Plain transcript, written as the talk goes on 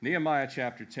Nehemiah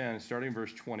chapter 10, starting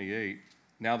verse 28.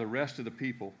 Now the rest of the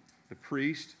people, the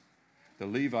priest, the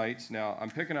Levites. Now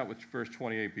I'm picking up with verse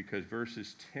 28 because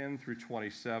verses 10 through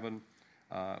 27,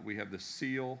 we have the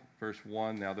seal, verse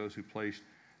 1. Now those who placed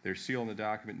their seal in the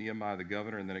document, Nehemiah the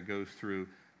governor, and then it goes through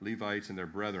Levites and their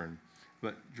brethren.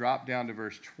 But drop down to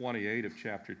verse 28 of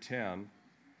chapter 10.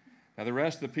 Now the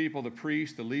rest of the people, the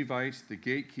priests, the Levites, the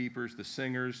gatekeepers, the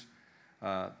singers,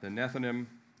 the Nethinim,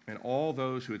 and all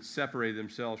those who had separated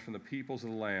themselves from the peoples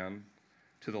of the land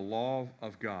to the law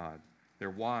of God, their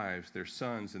wives, their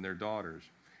sons, and their daughters,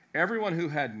 everyone who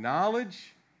had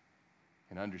knowledge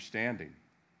and understanding.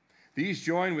 These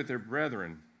joined with their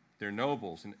brethren, their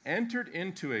nobles, and entered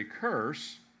into a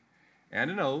curse and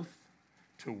an oath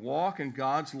to walk in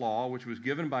God's law, which was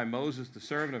given by Moses, the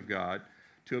servant of God,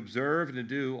 to observe and to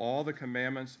do all the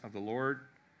commandments of the Lord,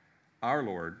 our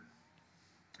Lord,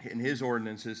 in his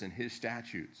ordinances and his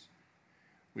statutes.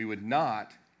 We would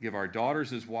not give our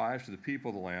daughters as wives to the people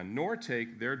of the land, nor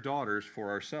take their daughters for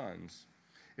our sons.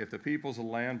 If the peoples of the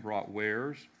land brought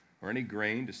wares or any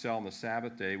grain to sell on the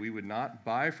Sabbath day, we would not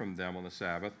buy from them on the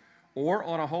Sabbath or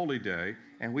on a holy day,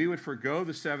 and we would forgo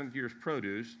the seventh year's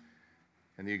produce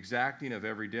and the exacting of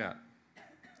every debt.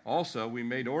 Also, we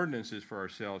made ordinances for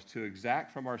ourselves to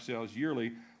exact from ourselves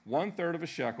yearly 1/3 of a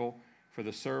shekel for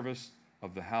the service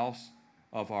of the house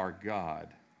of our God.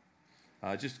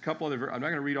 Just a couple other, I'm not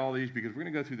going to read all these because we're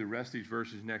going to go through the rest of these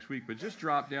verses next week, but just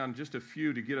drop down just a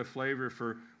few to get a flavor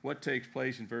for what takes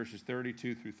place in verses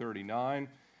 32 through 39.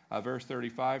 Verse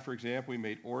 35, for example, we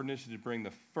made ordinances to bring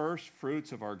the first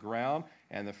fruits of our ground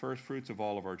and the first fruits of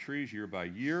all of our trees year by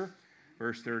year.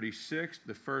 Verse 36,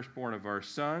 the firstborn of our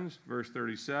sons. Verse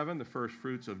 37, the first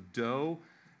fruits of dough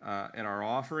and our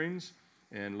offerings.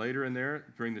 And later in there,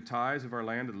 bring the tithes of our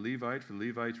land to the Levites, for the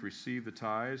Levites receive the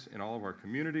tithes in all of our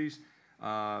communities.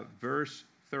 Verse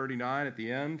 39 at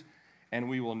the end, and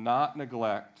we will not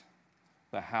neglect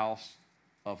the house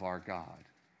of our God.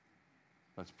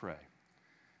 Let's pray.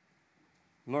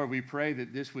 Lord, we pray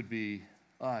that this would be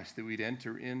us, that we'd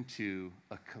enter into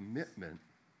a commitment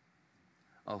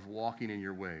of walking in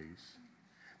your ways,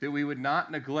 that we would not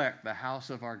neglect the house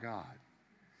of our God,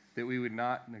 that we would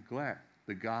not neglect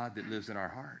the God that lives in our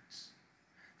hearts,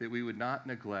 that we would not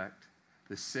neglect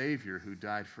the Savior who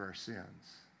died for our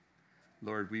sins.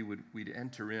 Lord, we'd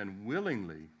enter in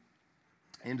willingly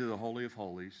into the Holy of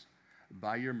Holies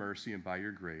by your mercy and by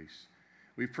your grace.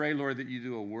 We pray, Lord, that you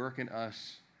do a work in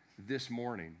us this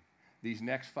morning, these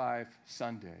next 5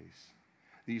 Sundays,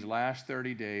 these last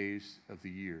 30 days of the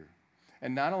year.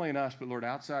 And not only in us, but Lord,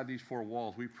 outside these 4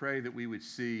 walls, we pray that we would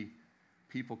see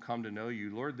people come to know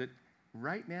you, Lord, that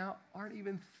right now aren't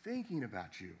even thinking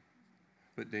about you,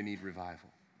 but they need revival.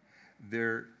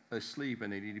 They're asleep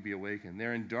and they need to be awakened.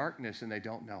 They're in darkness and they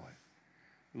don't know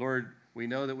it. Lord, we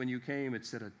know that when you came, it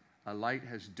said a light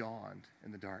has dawned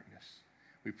in the darkness.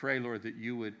 We pray, Lord, that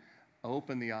you would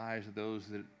open the eyes of those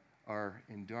that are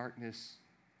in darkness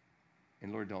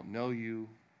and, Lord, don't know you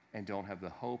and don't have the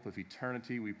hope of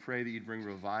eternity. We pray that you'd bring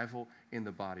revival in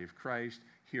the body of Christ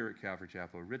here at Calvary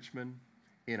Chapel Richmond,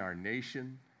 in our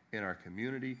nation, in our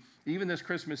community. Even this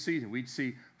Christmas season, we'd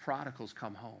see prodigals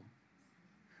come home.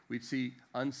 We'd see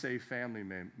unsaved family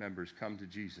members come to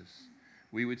Jesus.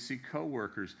 We would see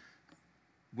coworkers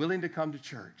willing to come to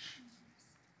church,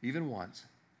 even once.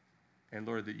 And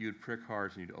Lord, that you'd prick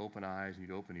hearts and you'd open eyes and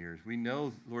you'd open ears. We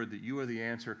know, Lord, that you are the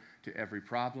answer to every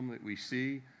problem that we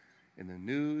see in the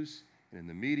news and in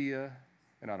the media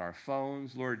and on our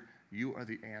phones. Lord, you are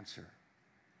the answer.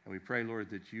 And we pray, Lord,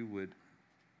 that you would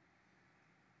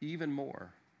even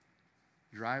more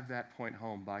drive that point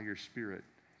home by your Spirit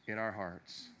in our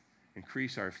hearts.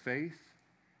 Increase our faith.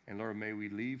 And Lord, may we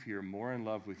leave here more in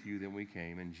love with you than we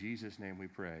came. In Jesus' name we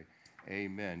pray.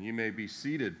 Amen. You may be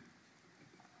seated.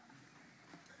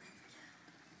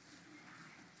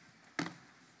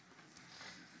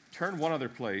 Turn one other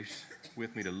place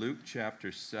with me to Luke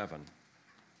chapter 7.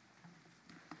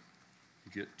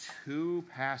 You get 2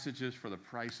 passages for the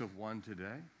price of 1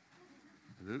 today.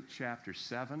 Luke chapter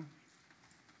 7.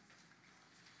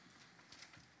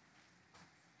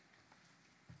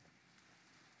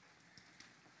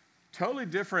 Totally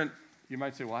different. You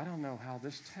might say, well, I don't know how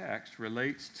this text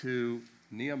relates to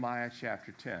Nehemiah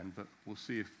chapter 10, but we'll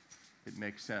see if it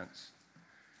makes sense.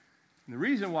 And the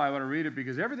reason why I want to read it,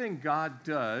 because everything God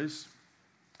does,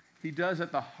 he does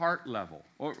at the heart level.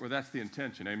 Or that's the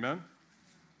intention, amen?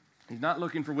 He's not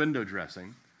looking for window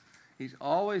dressing. He's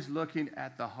always looking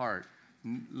at the heart.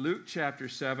 Luke chapter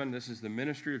 7, this is the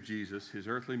ministry of Jesus, his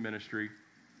earthly ministry,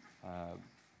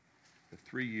 the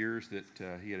 3 years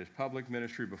that he had his public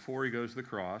ministry before he goes to the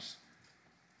cross.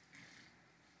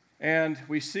 And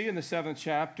we see in the 7th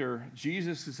chapter,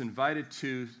 Jesus is invited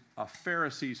to a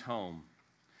Pharisee's home.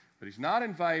 But he's not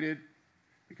invited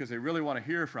because they really want to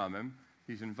hear from him.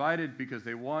 He's invited because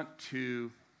they want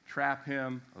to trap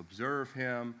him, observe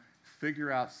him,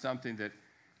 figure out something that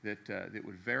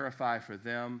would verify for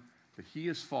them that he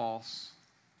is false.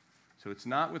 So it's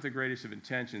not with the greatest of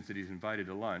intentions that he's invited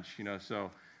to lunch.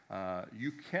 So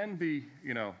you can be,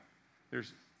 you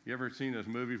ever seen those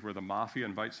movies where the mafia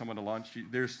invites someone to lunch?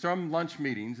 There's some lunch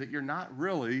meetings that you're not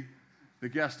really the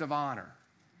guest of honor.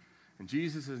 And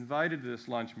Jesus is invited to this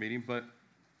lunch meeting, but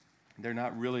they're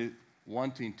not really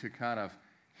wanting to kind of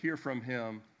hear from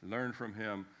him, learn from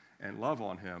him, and love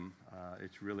on him.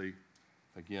 It's really,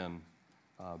 again,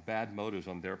 bad motives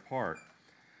on their part.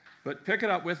 But pick it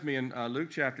up with me in Luke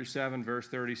chapter 7, verse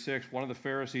 36. One of the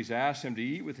Pharisees asked him to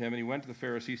eat with him, and he went to the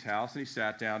Pharisee's house, and he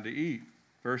sat down to eat.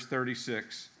 Verse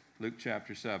 36, Luke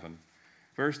chapter 7.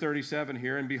 Verse 37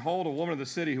 here, and behold, a woman of the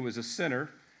city who was a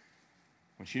sinner,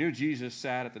 when she knew Jesus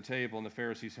sat at the table in the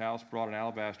Pharisee's house, brought an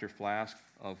alabaster flask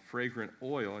of fragrant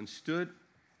oil and stood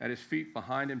at his feet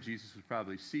behind him. Jesus was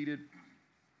probably seated,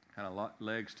 kind of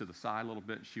legs to the side a little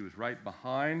bit. She was right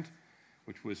behind,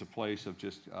 which was a place of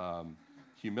just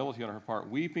humility on her part.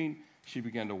 Weeping, she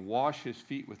began to wash his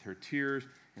feet with her tears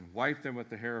and wiped them with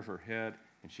the hair of her head,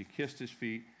 and she kissed his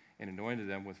feet and anointed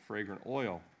them with fragrant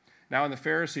oil. Now, when the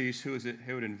Pharisees who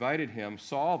had invited him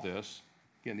saw this,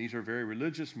 again, these are very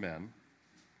religious men,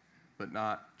 but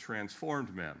not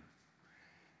transformed men.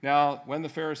 Now, when the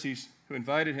Pharisees who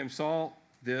invited him saw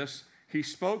this, he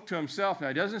spoke to himself. Now,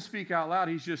 he doesn't speak out loud,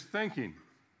 he's just thinking.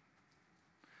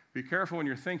 Be careful when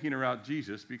you're thinking about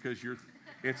Jesus, because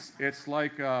it's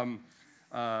like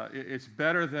it's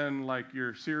better than like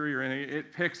your Siri or anything.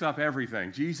 It picks up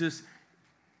everything. Jesus,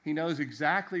 he knows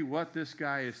exactly what this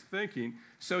guy is thinking.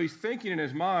 So he's thinking in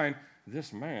his mind,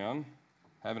 this man,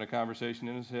 having a conversation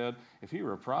in his head, if he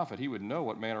were a prophet, he would know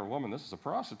what man or woman, this is a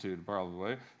prostitute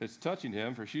probably, that's touching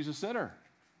him, for she's a sinner.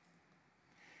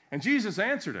 And Jesus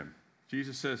answered him.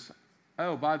 Jesus says,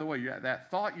 oh, by the way, that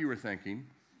thought you were thinking,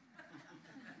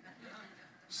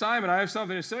 Simon, I have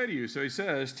something to say to you. So he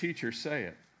says, teacher, say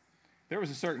it. There was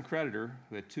a certain creditor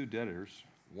who had two debtors.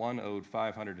 One owed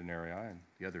 500 denarii and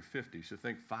the other 50. So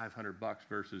think $500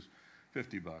 versus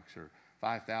 $50, or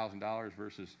 $5,000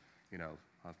 versus,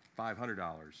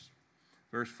 $500.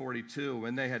 Verse 42,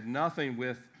 when they had nothing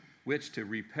with which to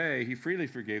repay, he freely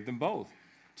forgave them both.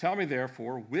 Tell me,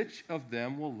 therefore, which of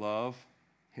them will love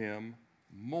him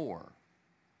more?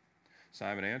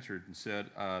 Simon answered and said,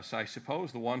 so I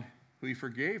suppose the one who he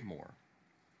forgave more.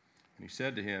 And he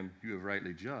said to him, you have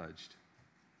rightly judged.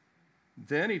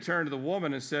 Then he turned to the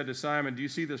woman and said to Simon, do you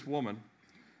see this woman?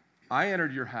 I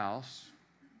entered your house,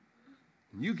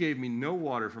 and you gave me no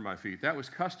water for my feet. That was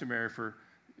customary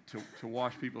to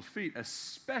wash people's feet,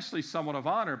 especially someone of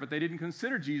honor, but they didn't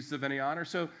consider Jesus of any honor,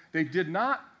 so they did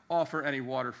not offer any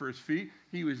water for his feet.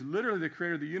 He was literally the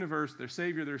creator of the universe, their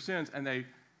savior of their sins, and they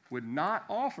would not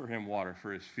offer him water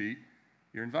for his feet.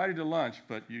 You're invited to lunch,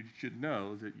 but you should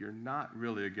know that you're not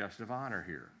really a guest of honor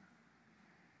here.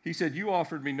 He said, you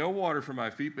offered me no water for my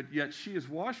feet, but yet she has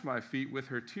washed my feet with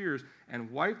her tears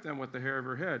and wiped them with the hair of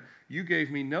her head. You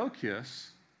gave me no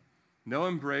kiss, no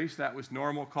embrace. That was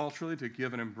normal culturally to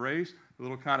give an embrace, a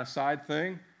little kind of side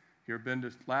thing. You ever been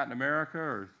to Latin America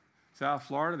or South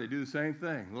Florida? They do the same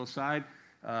thing. A little side,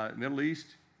 Middle East,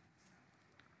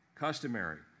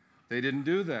 customary. They didn't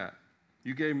do that.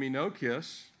 You gave me no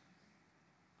kiss,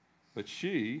 but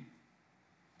she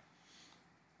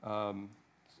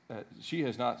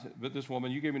has not, but this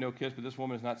woman, you gave me no kiss, but this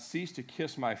woman has not ceased to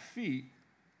kiss my feet,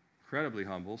 incredibly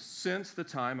humble, since the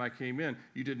time I came in.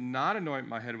 You did not anoint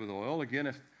my head with oil.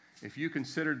 Again, if you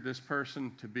considered this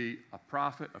person to be a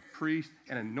prophet, a priest,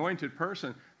 an anointed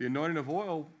person, the anointing of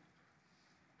oil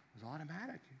was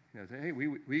automatic. Hey,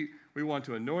 we want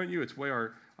to anoint you. It's way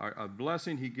our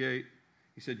blessing he gave.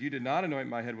 He said, you did not anoint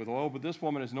my head with oil, but this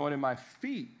woman has anointed my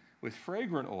feet with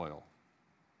fragrant oil.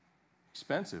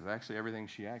 Expensive, actually, everything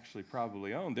she actually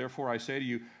probably owned. Therefore, I say to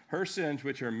you, her sins,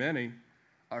 which are many,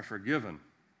 are forgiven.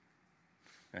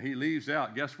 Now, he leaves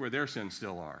out, guess where their sins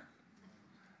still are?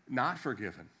 Not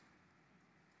forgiven.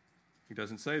 He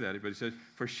doesn't say that, but he says,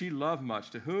 for she loved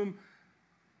much. To whom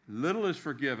little is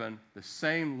forgiven, the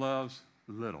same loves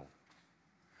little.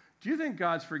 Do you think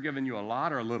God's forgiven you a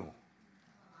lot or a little?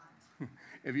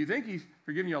 If you think he's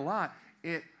forgiven you a lot,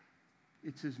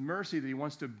 it's his mercy that he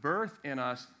wants to birth in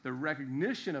us the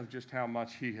recognition of just how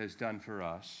much he has done for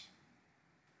us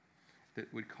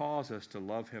that would cause us to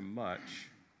love him much.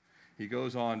 He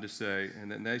goes on to say,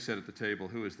 and then they said at the table,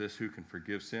 who is this who can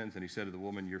forgive sins? And he said to the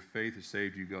woman, your faith has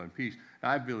saved you, go in peace.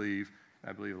 I believe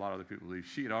I believe a lot of other people believe,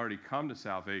 she had already come to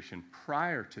salvation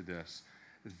prior to this.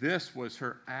 This was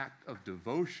her act of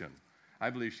devotion. I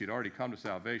believe she had already come to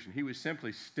salvation. He was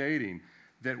simply stating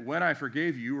that when I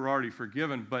forgave you, you were already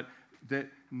forgiven, but that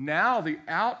now the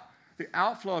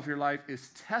outflow of your life is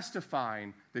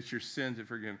testifying that your sins are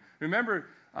forgiven. Remember,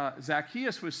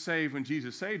 Zacchaeus was saved when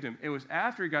Jesus saved him. It was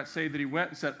after he got saved that he went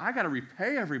and said, I got to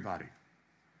repay everybody.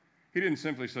 He didn't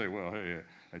simply say, well, hey,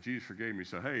 Jesus forgave me,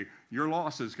 so hey, your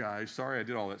losses, guys. Sorry I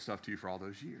did all that stuff to you for all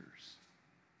those years.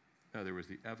 No, there was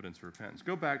the evidence of repentance.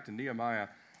 Go back to Nehemiah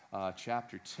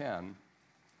chapter 10.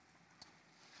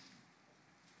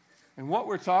 And what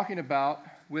we're talking about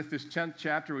with this 10th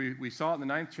chapter, we saw it in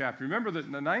the 9th chapter. Remember that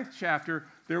in the 9th chapter,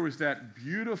 there was that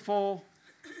beautiful,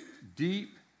 deep,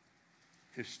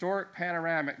 historic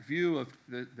panoramic view of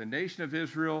the nation of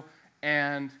Israel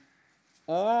and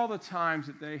all the times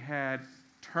that they had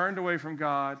turned away from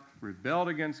God, rebelled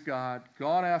against God,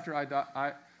 gone after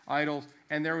idols,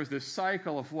 and there was this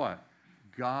cycle of what?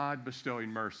 God bestowing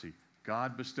mercy,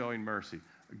 God bestowing mercy,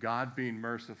 God being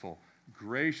merciful,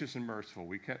 gracious and merciful.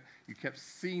 You kept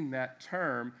seeing that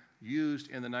term used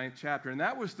in the 9th chapter, and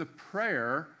that was the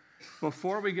prayer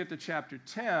before we get to chapter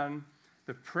 10.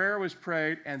 The prayer was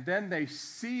prayed, and then they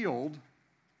sealed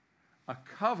a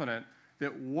covenant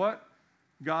that what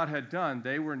God had done,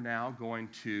 they were now going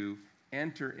to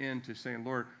enter into, saying,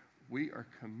 Lord, we are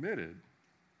committed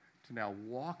to now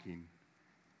walking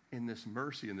in this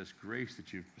mercy and this grace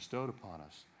that you've bestowed upon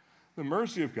us. The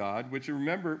mercy of God, which you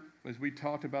remember, as we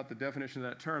talked about the definition of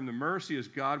that term, the mercy is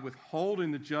God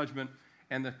withholding the judgment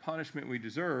and the punishment we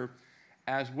deserve,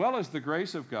 as well as the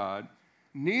grace of God.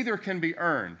 Neither can be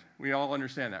earned. We all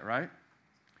understand that, right?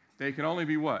 They can only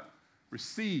be what?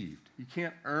 Received. You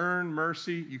can't earn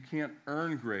mercy. You can't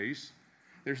earn grace.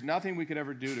 There's nothing we could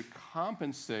ever do to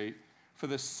compensate for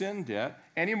the sin debt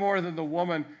any more than the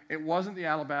woman. It wasn't the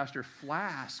alabaster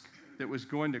flask that was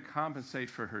going to compensate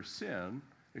for her sin.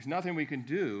 There's nothing we can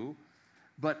do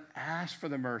but ask for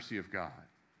the mercy of God.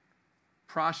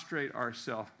 Prostrate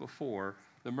ourselves before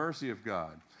the mercy of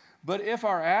God. But if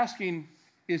our asking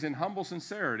is in humble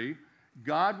sincerity,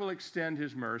 God will extend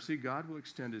his mercy, God will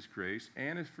extend his grace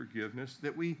and his forgiveness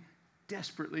that we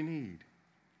desperately need.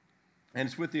 And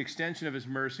it's with the extension of his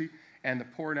mercy and the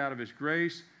pouring out of his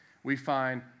grace, we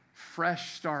find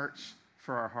fresh starts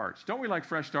for our hearts. Don't we like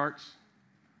fresh starts?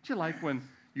 Do you like when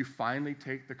you finally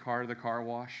take the car to the car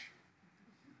wash?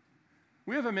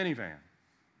 We have a minivan.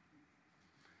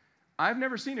 I've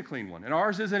never seen a clean one, and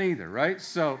ours isn't either, right?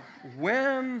 So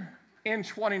when in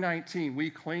 2019 we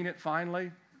clean it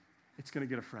finally, it's going to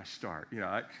get a fresh start. You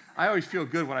know, I always feel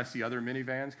good when I see other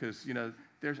minivans because, you know,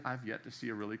 I've yet to see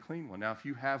a really clean one. Now, if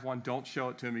you have one, don't show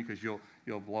it to me because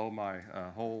you'll blow my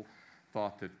whole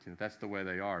thought that that's the way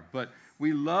they are. But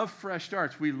we love fresh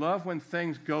starts. We love when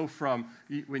things go from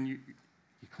when you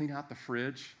clean out the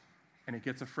fridge and it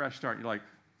gets a fresh start. You're like,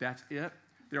 that's it?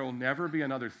 There will never be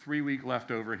another 3-week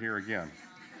leftover here again.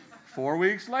 4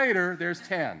 weeks later, there's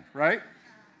 10, right?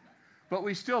 But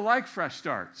we still like fresh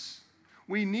starts.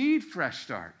 We need fresh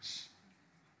starts.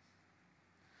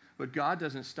 But God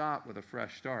doesn't stop with a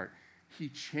fresh start. He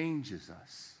changes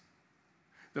us.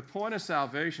 The point of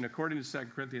salvation, according to 2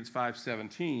 Corinthians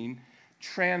 5:17,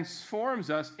 transforms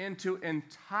us into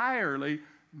entirely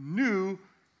new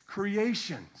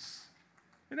creations.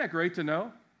 Isn't that great to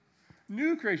know?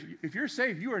 New creation. If you're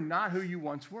saved, you are not who you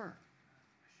once were.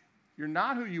 You're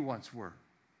not who you once were.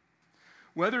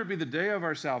 Whether it be the day of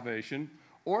our salvation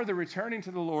or the returning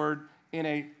to the Lord in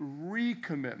a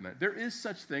recommitment. There is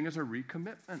such thing as a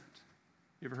recommitment.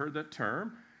 You ever heard that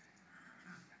term?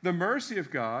 The mercy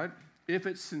of God, if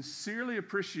it's sincerely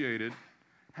appreciated,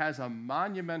 has a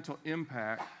monumental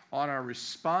impact on our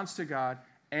response to God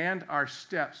and our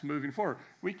steps moving forward.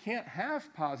 We can't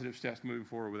have positive steps moving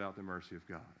forward without the mercy of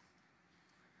God.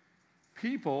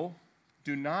 People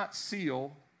do not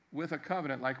seal with a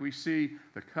covenant like we see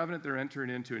the covenant they're entering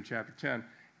into in chapter 10.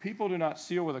 People do not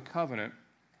seal with a covenant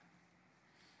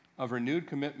of renewed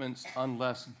commitments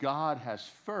unless God has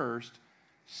first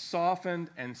softened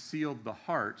and sealed the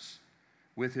hearts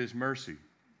with his mercy.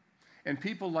 And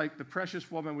people like the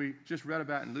precious woman we just read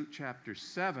about in Luke chapter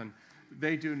 7,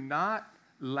 they do not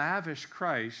lavish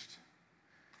Christ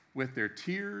with their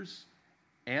tears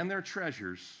and their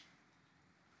treasures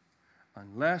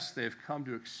unless they've come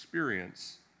to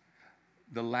experience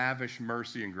the lavish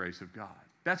mercy and grace of God.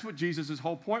 That's what Jesus'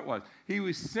 whole point was. He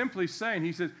was simply saying,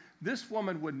 he says, this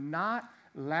woman would not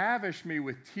lavish me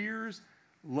with tears,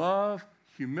 love,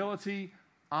 humility,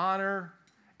 honor,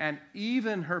 and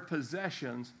even her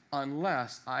possessions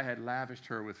unless I had lavished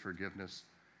her with forgiveness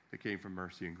that came from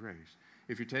mercy and grace.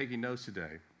 If you're taking notes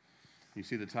today, You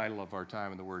see the title of our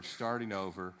time in the Word, Starting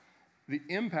Over, the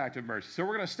impact of mercy. So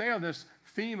we're going to stay on this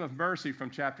theme of mercy from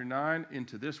chapter 9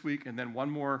 into this week, and then one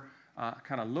more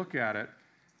kind of look at it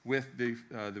with the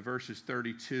verses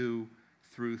 32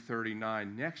 through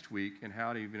 39 next week and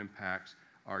how it even impacts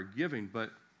our giving. But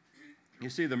you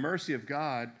see, the mercy of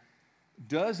God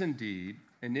does indeed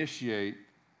initiate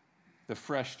the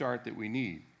fresh start that we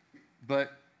need.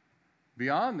 But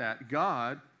beyond that,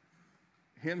 God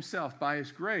himself, by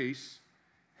his grace,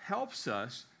 helps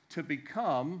us to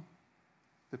become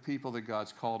the people that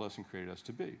God's called us and created us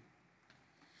to be.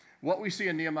 What we see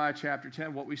in Nehemiah chapter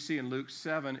 10, what we see in Luke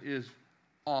 7 is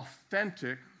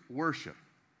authentic worship.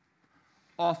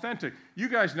 Authentic. You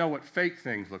guys know what fake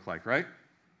things look like, right?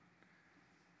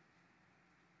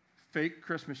 Fake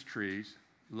Christmas trees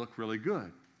look really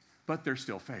good, but they're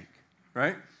still fake,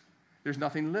 right? There's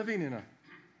nothing living in a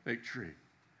fake tree.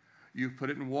 You put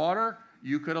it in water,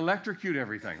 you could electrocute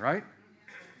everything, right?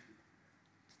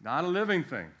 It's not a living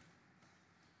thing.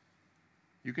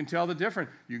 You can tell the difference.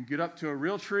 You can get up to a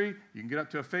real tree, you can get up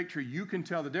to a fake tree, you can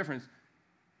tell the difference.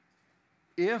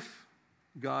 If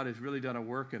God has really done a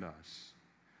work in us,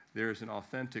 there is an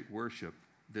authentic worship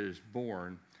that is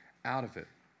born out of it.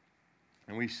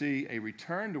 And we see a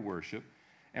return to worship,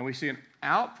 and we see an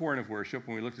outpouring of worship.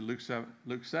 When we looked at Luke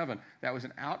 7, that was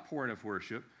an outpouring of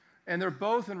worship. And they're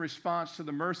both in response to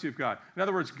the mercy of God. In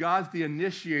other words, God's the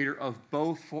initiator of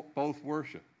both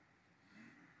worship.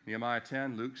 Nehemiah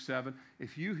 10, Luke 7.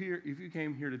 If you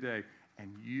came here today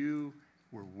and you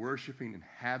were worshiping and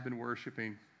have been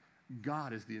worshiping,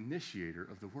 God is the initiator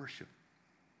of the worship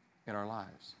in our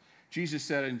lives. Jesus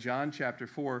said in John chapter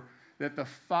 4 that the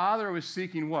Father was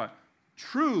seeking what?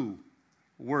 True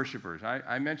worshipers.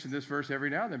 I mention this verse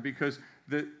every now and then because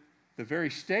the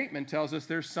very statement tells us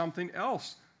there's something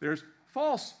else. There's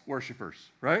false worshipers,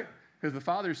 right? Because the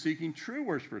Father is seeking true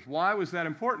worshipers. Why was that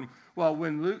important? Well,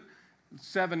 when Luke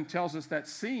 7 tells us that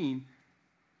scene,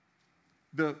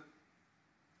 the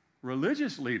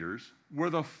religious leaders were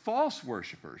the false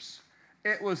worshipers.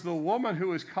 It was the woman who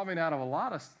was coming out of a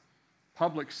lot of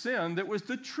public sin that was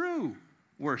the true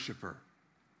worshiper.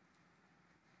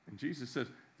 And Jesus says,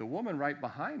 the woman right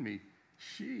behind me,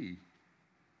 she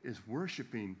is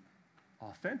worshiping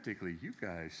authentically. You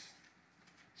guys,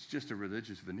 it's just a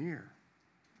religious veneer.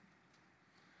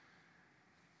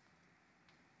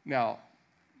 Now,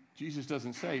 Jesus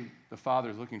doesn't say the Father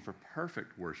is looking for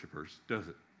perfect worshipers, does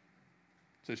it?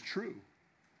 It says true.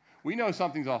 We know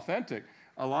something's authentic.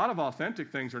 A lot of authentic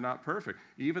things are not perfect.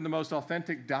 Even the most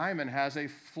authentic diamond has a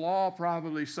flaw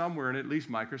probably somewhere, and at least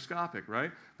microscopic, right?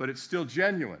 But it's still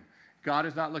genuine. God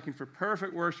is not looking for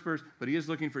perfect worshipers, but he is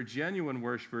looking for genuine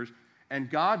worshipers, and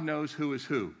God knows who is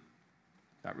who.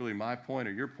 Not really my point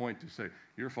or your point to say,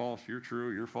 you're false, you're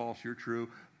true, you're false, you're true,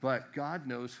 but God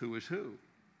knows who is who.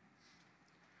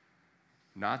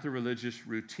 Not the religious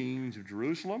routines of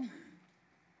Jerusalem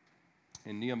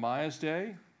in Nehemiah's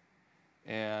day,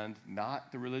 and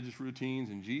not the religious routines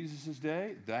in Jesus'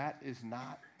 day. That is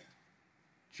not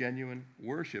genuine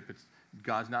worship.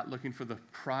 God's not looking for the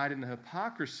pride and the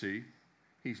hypocrisy.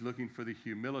 He's looking for the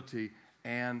humility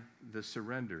and the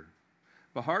surrender.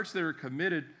 But hearts that are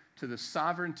committed to the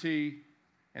sovereignty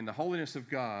and the holiness of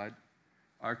God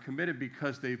are committed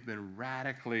because they've been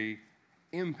radically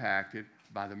impacted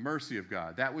by the mercy of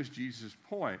God. That was Jesus'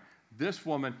 point. This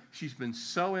woman, she's been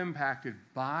so impacted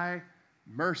by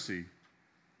mercy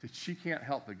that she can't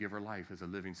help but give her life as a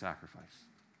living sacrifice.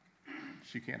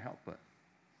 She can't help but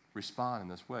respond in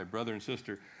this way. Brother and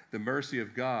sister, the mercy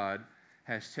of God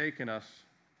has taken us,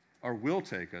 or will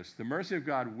take us, the mercy of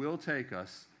God will take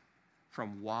us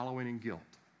from wallowing in guilt.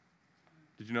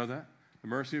 Did you know that? The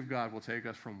mercy of God will take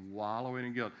us from wallowing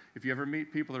in guilt. If you ever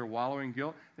meet people that are wallowing in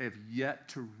guilt, they have yet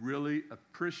to really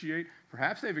appreciate,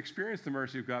 perhaps they've experienced the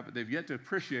mercy of God, but they've yet to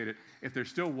appreciate it. If they're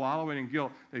still wallowing in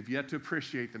guilt, they've yet to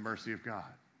appreciate the mercy of God.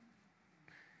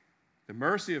 The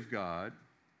mercy of God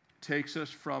takes us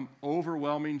from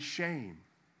overwhelming shame.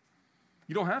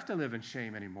 You don't have to live in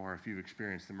shame anymore if you've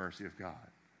experienced the mercy of God.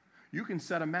 You can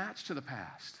set a match to the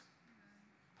past.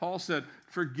 Paul said,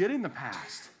 forgetting the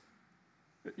past.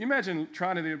 You imagine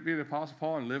trying to be the Apostle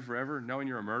Paul and live forever knowing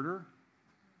you're a murderer?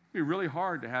 It'd be really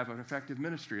hard to have an effective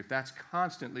ministry if that's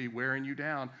constantly wearing you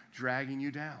down, dragging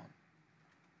you down.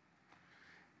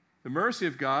 The mercy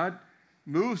of God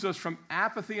moves us from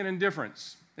apathy and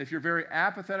indifference. If you're very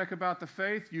apathetic about the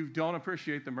faith, you don't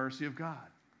appreciate the mercy of God.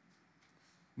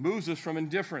 Moves us from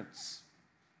indifference.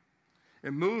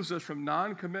 It moves us from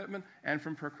non-commitment and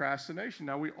from procrastination.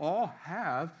 Now, we all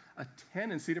have a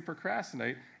tendency to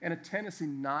procrastinate and a tendency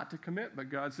not to commit, but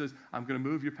God says, I'm going to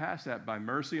move you past that by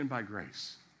mercy and by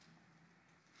grace.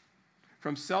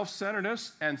 From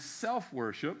self-centeredness and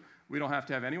self-worship, we don't have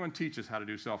to have anyone teach us how to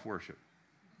do self-worship.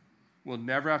 We'll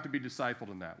never have to be discipled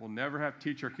in that. We'll never have to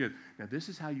teach our kids. Now, this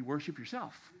is how you worship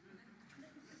yourself.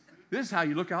 This is how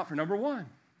you look out for number one.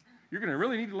 You're going to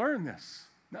really need to learn this.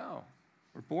 No,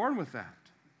 we're born with that.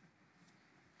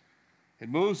 It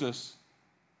moves us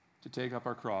to take up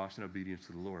our cross in obedience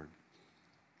to the Lord.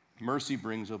 Mercy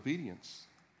brings obedience.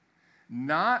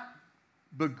 Not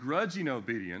begrudging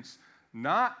obedience,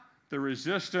 not the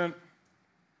resistant,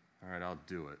 all right, I'll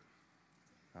do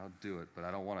it, but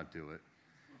I don't want to do it.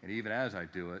 And even as I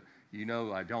do it, you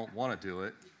know I don't want to do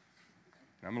it.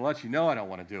 And I'm going to let you know I don't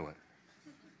want to do it.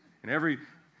 And every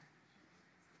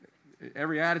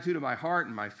attitude of my heart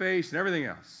and my face and everything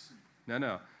else.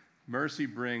 No. Mercy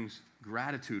brings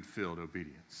gratitude-filled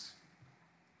obedience.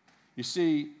 You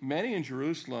see, many in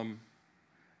Jerusalem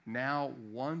now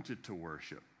wanted to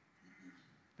worship.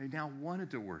 They now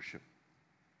wanted to worship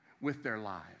with their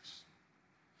lives.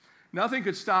 Nothing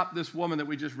could stop this woman that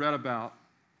we just read about.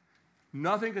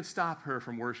 Nothing could stop her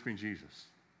from worshiping Jesus.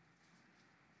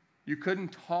 You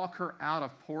couldn't talk her out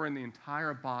of pouring the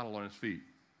entire bottle on his feet.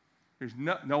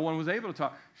 No one was able to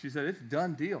talk. She said, it's a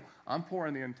done deal. I'm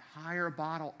pouring the entire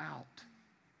bottle out.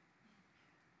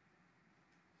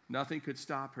 Nothing could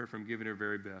stop her from giving her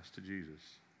very best to Jesus.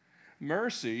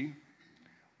 Mercy,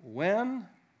 when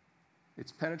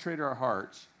it's penetrated our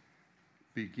hearts,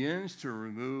 begins to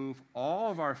remove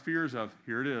all of our fears of,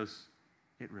 here it is,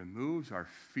 it removes our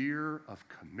fear of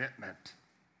commitment.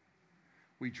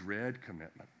 We dread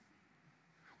commitment.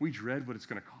 We dread what it's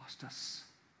going to cost us.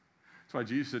 That's why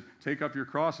Jesus said, take up your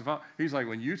cross. He's like,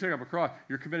 when you take up a cross,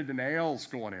 you're committed to nails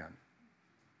going in.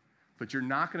 But you're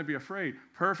not going to be afraid.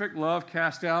 Perfect love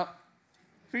casts out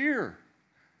fear.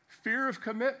 Fear of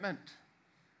commitment.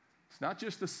 It's not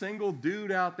just the single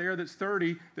dude out there that's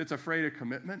 30 that's afraid of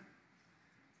commitment.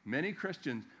 Many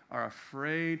Christians are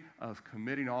afraid of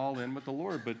committing all in with the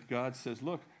Lord, but God says,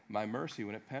 look, my mercy,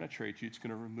 when it penetrates you, it's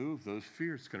going to remove those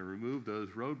fears. It's going to remove those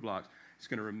roadblocks. It's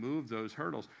going to remove those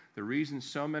hurdles. The reason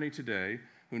so many today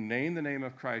who name the name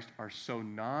of Christ are so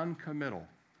non-committal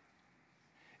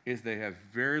is they have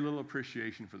very little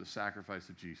appreciation for the sacrifice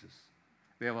of Jesus.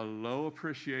 They have a low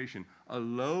appreciation, a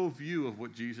low view of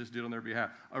what Jesus did on their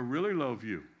behalf, a really low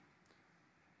view.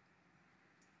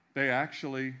 They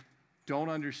actually don't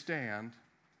understand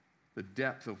the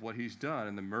depth of what he's done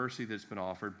and the mercy that's been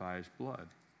offered by his blood.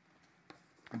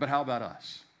 But how about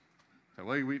us? So,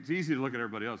 well, it's easy to look at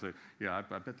everybody else and say, yeah,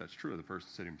 I bet that's true of the person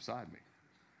sitting beside me.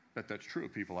 I bet that's true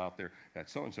of people out there at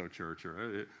so-and-so church.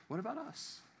 Or what about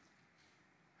us?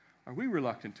 Are we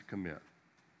reluctant to commit?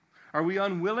 Are we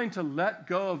unwilling to let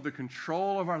go of the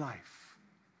control of our life?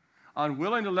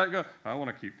 Unwilling to let go. I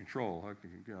want to keep control.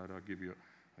 God, I'll give you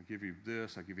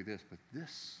this, I'll give you this, but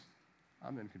this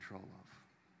I'm in control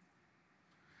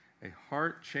of. A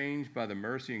heart changed by the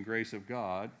mercy and grace of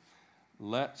God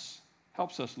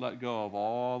helps us let go of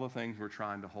all the things we're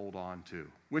trying to hold on to,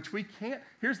 which we can't.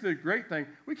 Here's the great thing.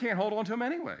 We can't hold on to them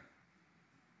anyway,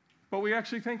 but we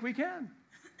actually think we can.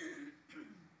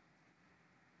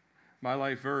 My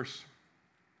life verse,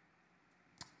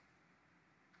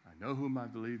 I know whom I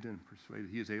believed in and persuaded.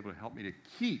 He is able to help me to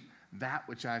keep that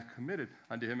which I've committed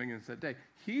unto him against that day.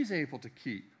 He's able to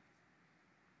keep.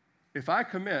 If I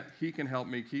commit, he can help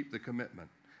me keep the commitment.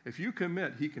 If you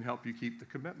commit, he can help you keep the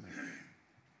commitment.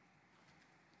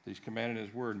 He's commanded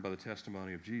his word and by the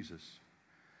testimony of Jesus.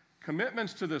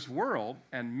 Commitments to this world,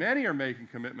 and many are making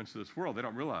commitments to this world. They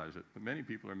don't realize it, but many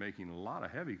people are making a lot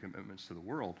of heavy commitments to the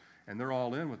world, and they're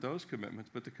all in with those commitments.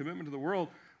 But the commitment to the world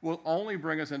will only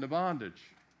bring us into bondage.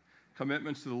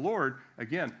 Commitments to the Lord,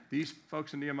 again, these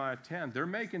folks in Nehemiah 10, they're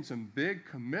making some big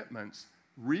commitments,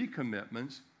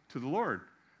 recommitments to the Lord.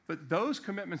 But those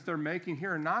commitments they're making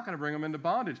here are not going to bring them into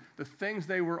bondage. The things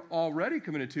they were already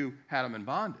committed to had them in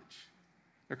bondage.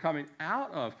 They're coming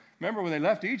out of, remember when they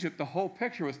left Egypt, the whole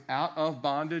picture was out of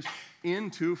bondage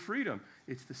into freedom.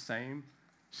 It's the same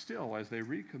still as they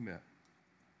recommit.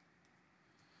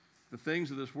 The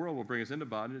things of this world will bring us into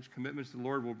bondage. Commitments to the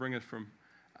Lord will bring us from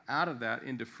out of that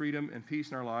into freedom and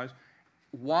peace in our lives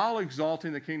while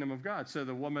exalting the kingdom of God. So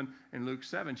the woman in Luke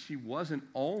 7, she wasn't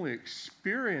only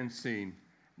experiencing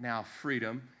now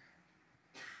freedom,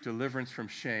 deliverance from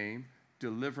shame,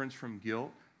 deliverance from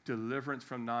guilt, deliverance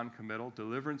from non-committal,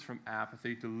 deliverance from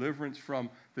apathy, deliverance from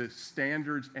the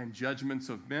standards and judgments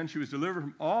of men. She was delivered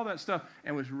from all that stuff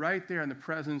and was right there in the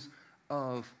presence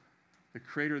of the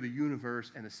creator of the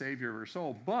universe and the savior of her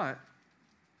soul. But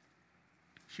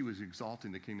she was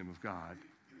exalting the kingdom of God,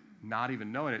 not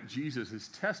even knowing it. Jesus is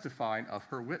testifying of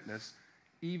her witness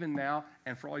even now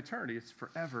and for all eternity. It's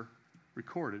forever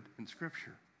recorded in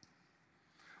Scripture.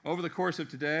 Over the course of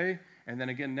today, and then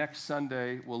again next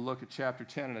Sunday, we'll look at chapter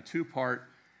 10 in a two-part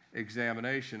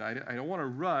examination. I don't want to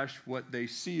rush what they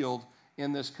sealed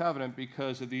in this covenant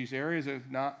because of these areas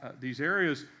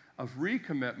of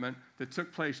recommitment that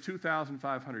took place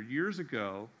 2,500 years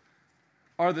ago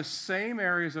are the same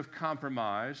areas of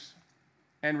compromise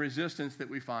and resistance that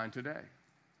we find today.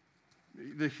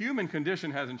 The human condition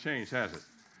hasn't changed, has it?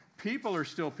 People are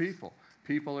still people.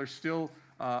 People are still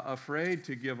afraid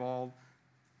to give all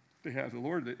they have to the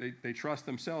Lord. They trust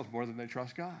themselves more than they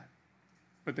trust God.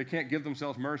 But they can't give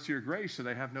themselves mercy or grace, so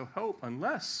they have no hope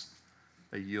unless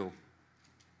they yield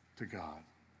to God.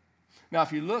 Now,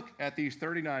 if you look at these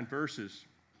 39 verses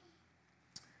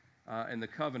in the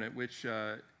covenant, which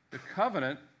the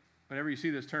covenant, whenever you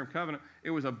see this term covenant, it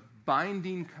was a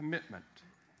binding commitment.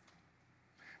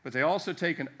 But they also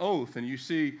take an oath, and you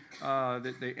see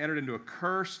that they entered into a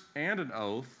curse and an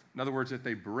oath. In other words, if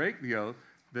they break the oath,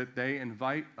 that they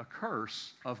invite a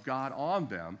curse of God on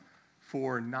them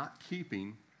for not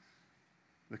keeping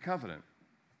the covenant.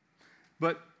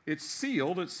 But it's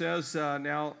sealed. It says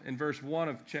now in verse 1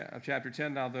 of chapter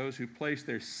 10, now those who place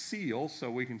their seal, so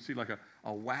we can see like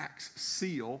a wax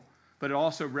seal, but it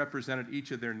also represented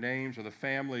each of their names or the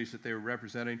families that they were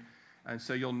representing. And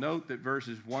so you'll note that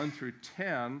verses 1 through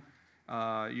 10,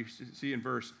 you see in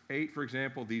verse 8, for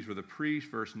example, these were the priests.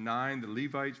 Verse 9, the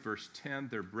Levites. Verse 10,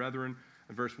 their brethren.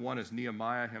 And verse 1 is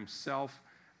Nehemiah himself.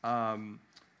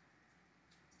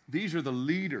 These are the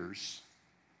leaders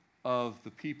of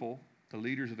the people, the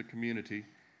leaders of the community,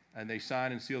 and they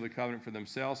sign and seal the covenant for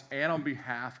themselves and on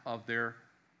behalf of their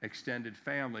extended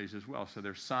families as well. So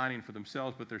they're signing for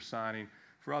themselves, but they're signing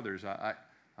for others.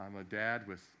 I'm a dad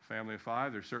with a family of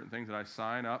 5. There's certain things that I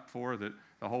sign up for that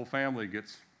the whole family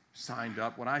gets signed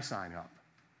up when I sign up.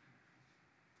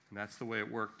 And that's the way it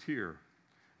worked here.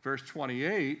 Verse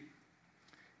 28,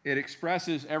 it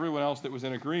expresses everyone else that was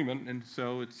in agreement. And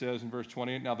so it says in verse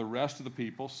 28, now the rest of the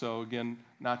people, so again,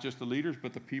 not just the leaders,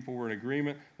 but the people were in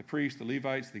agreement, the priests, the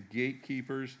Levites, the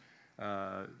gatekeepers.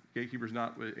 Gatekeepers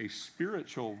not a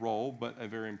spiritual role, but a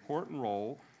very important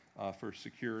role for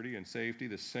security and safety,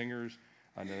 the singers,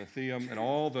 and the Nethium, and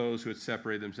all those who had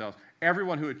separated themselves.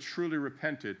 Everyone who had truly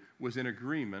repented was in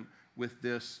agreement with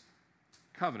this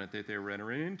covenant that they were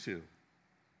entering into.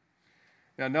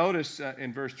 Now notice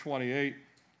in verse 28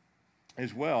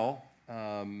 as well,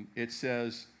 it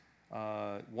says,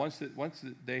 once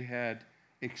they had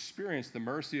experienced the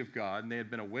mercy of God and they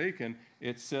had been awakened,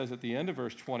 it says at the end of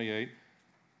verse 28,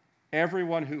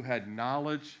 everyone who had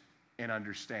knowledge and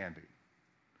understanding.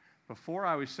 Before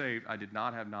I was saved, I did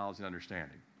not have knowledge and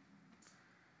understanding.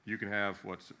 You can have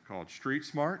what's called street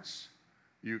smarts.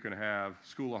 You can have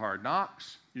school of hard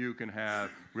knocks. You can have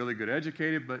really good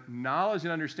educated, but knowledge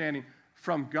and understanding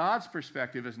from God's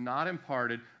perspective is not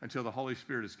imparted until the Holy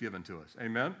Spirit is given to us.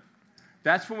 Amen?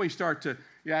 That's when we start to,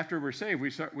 after we're saved, we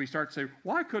start to say,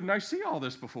 why couldn't I see all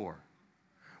this before?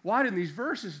 Why didn't these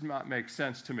verses not make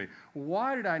sense to me?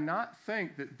 Why did I not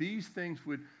think that these things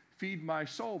would feed my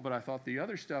soul, but I thought the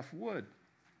other stuff would?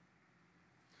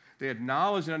 They had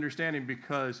knowledge and understanding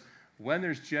because when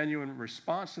there's genuine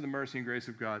response to the mercy and grace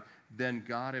of God, then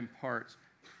God imparts.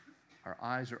 Our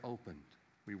eyes are opened.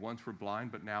 We once were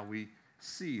blind, but now we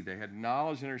see. They had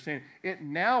knowledge and understanding. It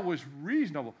now was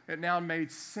reasonable. It now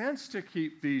made sense to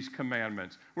keep these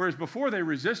commandments. Whereas before they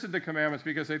resisted the commandments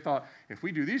because they thought, if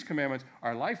we do these commandments,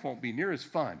 our life won't be near as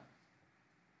fun.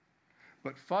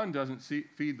 But fun doesn't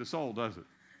feed the soul, does it?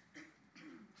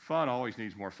 Fun always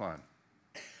needs more fun.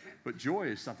 But joy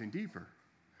is something deeper.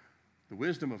 The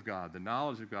wisdom of God, the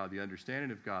knowledge of God, the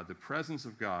understanding of God, the presence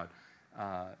of God.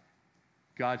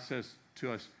 God says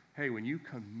to us, hey, when you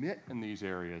commit in these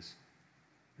areas,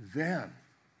 then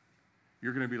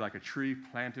you're going to be like a tree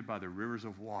planted by the rivers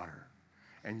of water,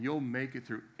 and you'll make it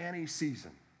through any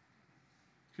season.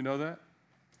 Do you know that?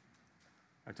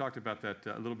 I talked about that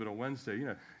a little bit on Wednesday. You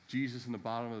know, Jesus in the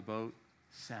bottom of the boat,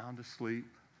 sound asleep,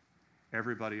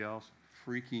 everybody else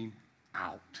freaking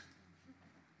out.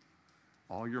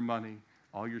 All your money,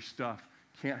 all your stuff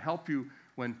can't help you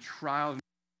when trials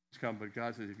come, but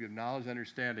God says if you have knowledge and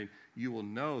understanding, you will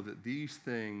know that these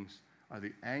things are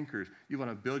the anchors. You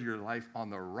want to build your life on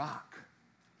the rock,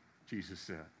 Jesus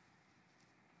said.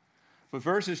 But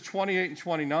verses 28 and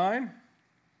 29,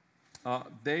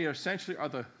 they essentially are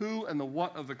the who and the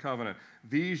what of the covenant.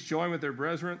 These join with their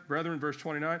brethren, verse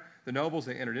 29, the nobles,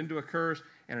 they entered into a curse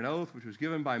and an oath which was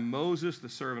given by Moses, the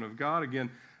servant of God.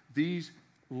 Again, these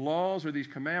laws or these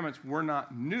commandments were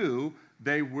not new,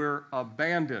 they were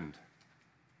abandoned,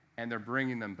 and they're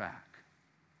bringing them back.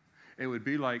 It would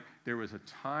be like there was a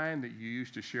time that you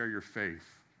used to share your faith,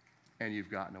 and you've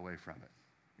gotten away from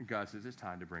it. And God says, it's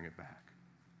time to bring it back.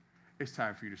 It's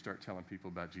time for you to start telling people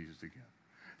about Jesus again.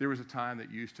 There was a time that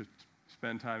you used to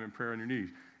spend time in prayer on your knees.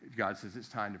 God says, it's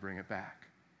time to bring it back.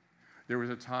 There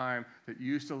was a time that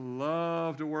you used to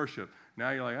love to worship. Now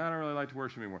you're like, I don't really like to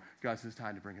worship anymore. God says, it's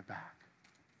time to bring it back.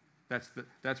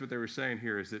 That's what they were saying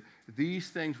here, is that these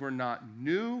things were not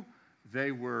new.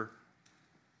 They were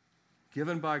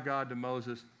given by God to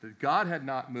Moses. That God had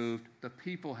not moved. The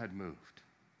people had moved.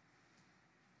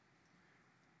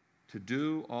 To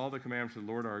do all the commandments of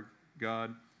the Lord our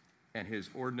God and his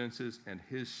ordinances and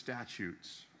his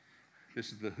statutes.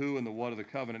 This is the who and the what of the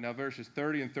covenant. Now, verses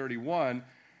 30 and 31,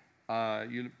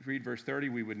 you read verse 30,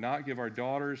 we would not give our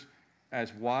daughters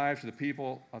as wives to the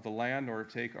people of the land, or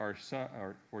take our son,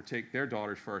 or take their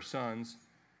daughters for our sons.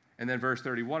 And then verse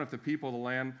 31, if the people of the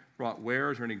land brought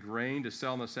wares or any grain to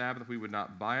sell on the Sabbath, we would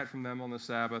not buy it from them on the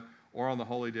Sabbath or on the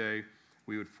holy day.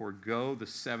 We would forego the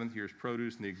seventh year's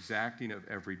produce and the exacting of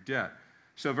every debt.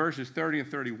 So verses 30 and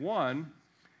 31,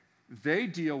 they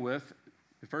deal with,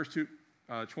 the first two,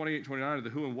 28 and 29 are the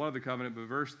who and what of the covenant, but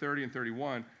verse 30 and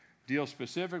 31 deal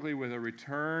specifically with a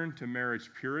return to marriage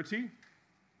purity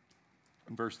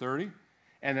in verse 30.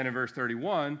 And then in verse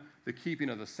 31, the keeping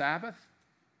of the Sabbath,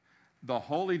 the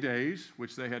holy days,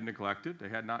 which they had neglected. They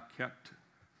had not kept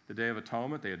the Day of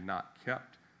Atonement. They had not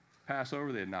kept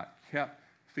Passover. They had not kept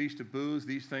Feast of Booths.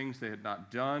 These things they had not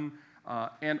done.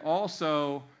 And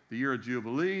also the year of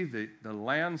Jubilee, the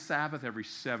land Sabbath every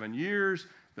 7 years.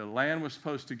 The land was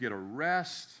supposed to get a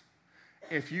rest.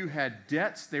 If you had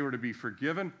debts, they were to be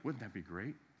forgiven. Wouldn't that be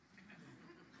great?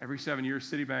 Every 7 years,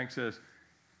 Citibank says,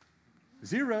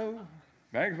 0,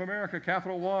 Bank of America,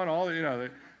 Capital One, all,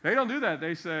 they don't do that.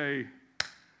 They say,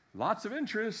 lots of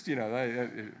interest,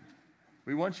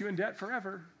 we want you in debt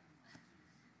forever.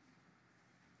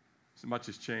 So much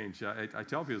has changed. I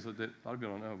tell people that a lot of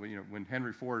people don't know, but when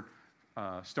Henry Ford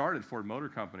started Ford Motor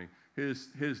Company,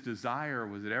 his desire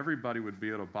was that everybody would be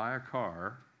able to buy a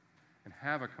car and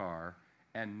have a car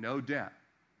and no debt.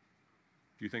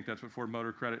 Do you think that's what Ford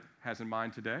Motor Credit has in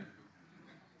mind today?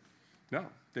 No,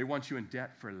 they want you in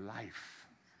debt for life.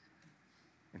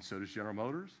 And so does General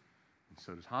Motors, and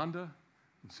so does Honda,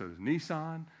 and so does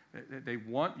Nissan. They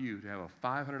want you to have a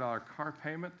 $500 car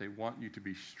payment. They want you to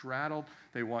be straddled.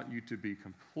 They want you to be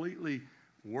completely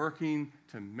working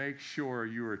to make sure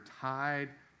you are tied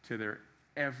to their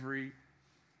every,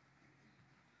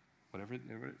 whatever,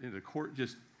 the court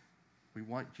just, we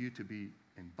want you to be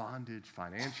in bondage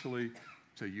financially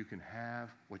so you can have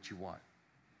what you want.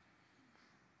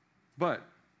 But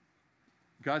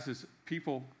God says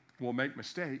people will make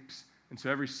mistakes, and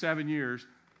so every 7 years,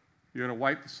 you're going to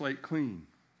wipe the slate clean.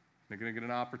 They're going to get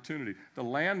an opportunity. The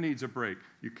land needs a break.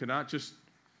 You cannot just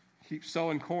keep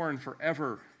sowing corn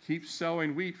forever, keep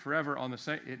sowing wheat forever on the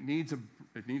same. It needs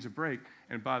a break.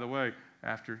 And by the way,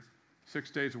 after 6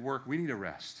 days of work, we need a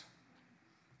rest.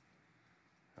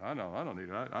 I don't need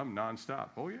it. I'm nonstop.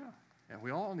 Oh, yeah. And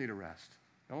we all need a rest.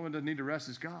 The only one that doesn't need to rest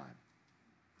is God.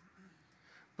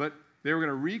 But they were going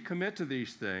to recommit to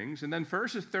these things. And then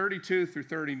verses 32 through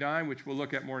 39, which we'll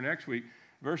look at more next week,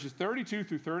 verses 32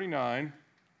 through 39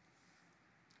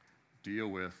 deal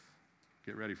with,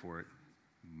 get ready for it,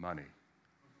 money.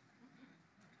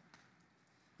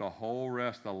 The whole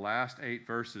rest, the last 8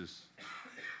 verses.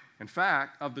 In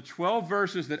fact, of the 12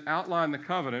 verses that outline the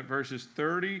covenant, verses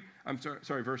 28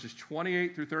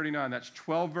 through 39, that's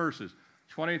 12 verses.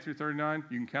 28 through 39,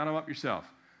 you can count them up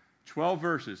yourself. 12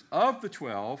 verses. Of the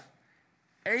 12,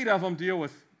 8 of them deal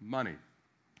with money.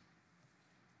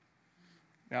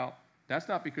 Now, that's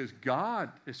not because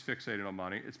God is fixated on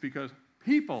money. It's because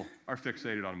people are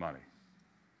fixated on money.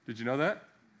 Did you know that?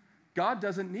 God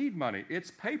doesn't need money.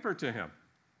 It's paper to him.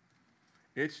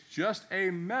 It's just a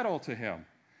metal to him.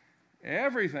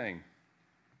 Everything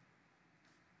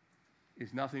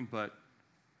is nothing but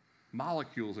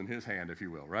molecules in his hand, if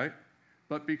you will, right?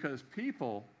 But because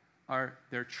people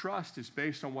their trust is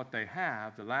based on what they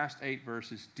have, the last 8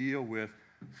 verses deal with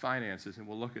finances, and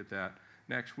we'll look at that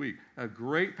next week. A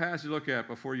great passage to look at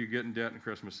before you get in debt in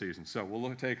Christmas season. So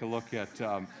we'll take a look at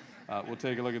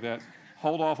that.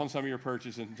 Hold off on some of your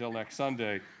purchases until next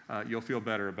Sunday. You'll feel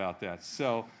better about that.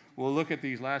 So we'll look at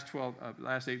these last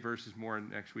 8 verses more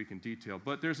next week in detail.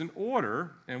 But there's an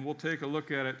order, and we'll take a look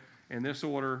at it in this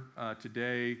order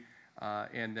today,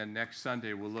 and then next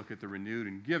Sunday we'll look at the renewed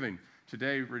in giving.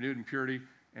 Today, renewed in purity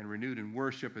and renewed in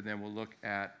worship, and then we'll look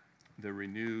at the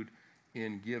renewed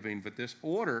in giving. But this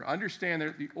order, understand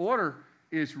that the order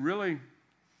is really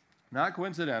not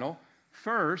coincidental.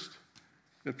 First,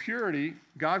 the purity,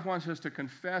 God wants us to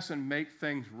confess and make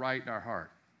things right in our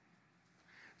heart.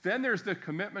 Then there's the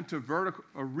commitment to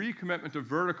recommitment to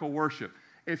vertical worship.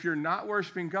 If you're not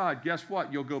worshiping God, guess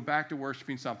what? You'll go back to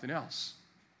worshiping something else.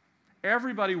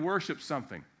 Everybody worships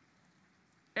something.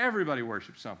 Everybody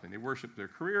worships something. They worship their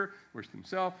career, worship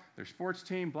themselves, their sports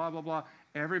team, blah, blah, blah.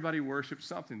 Everybody worships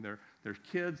something. Their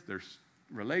kids, their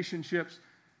relationships.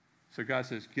 So God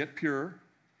says, get pure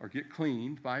or get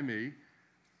cleaned by me.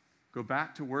 Go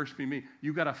back to worshiping me.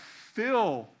 You've got to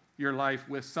fill your life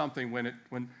with something.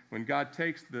 When God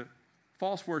takes the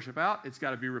false worship out, it's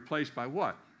got to be replaced by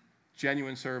what?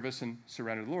 Genuine service and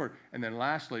surrender to the Lord. And then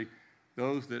lastly,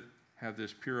 those that have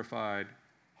this purified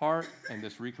heart and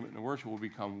this recommitment to worship will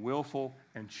become willful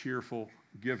and cheerful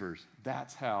givers.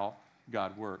 That's how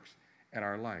God works in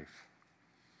our life.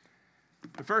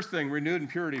 The first thing, renewed in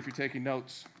purity, if you're taking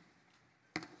notes,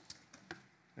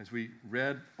 as we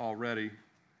read already,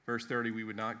 verse 30, we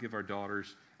would not give our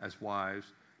daughters as wives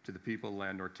to the people of the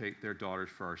land, nor take their daughters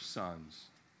for our sons.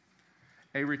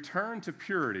 A return to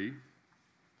purity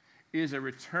is a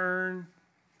return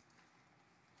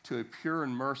to a pure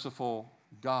and merciful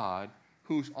God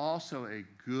who's also a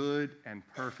good and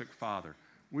perfect Father.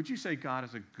 Would you say God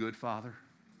is a good Father?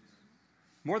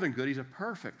 More than good, he's a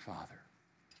perfect Father.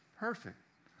 Perfect.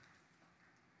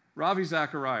 Ravi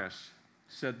Zacharias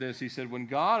said this. He said, when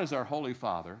God is our Holy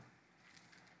Father,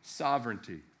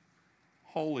 sovereignty,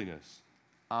 holiness,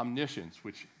 omniscience,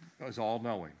 which is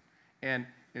all-knowing, and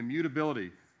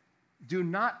immutability do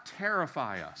not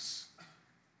terrify us.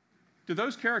 Do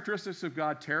those characteristics of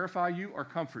God terrify you or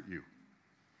comfort you?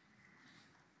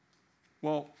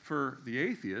 Well, for the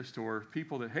atheist or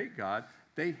people that hate God,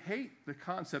 they hate the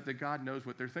concept that God knows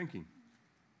what they're thinking.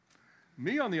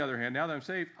 Me, on the other hand, now that I'm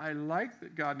saved, I like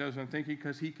that God knows what I'm thinking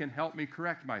because he can help me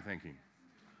correct my thinking.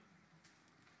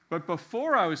 But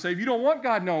before I was saved, you don't want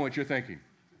God knowing what you're thinking.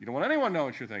 You don't want anyone knowing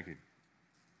what you're thinking.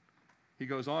 He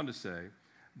goes on to say,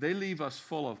 they leave us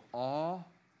full of awe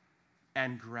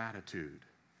and gratitude.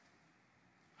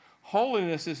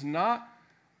 Holiness is not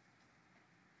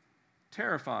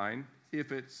terrifying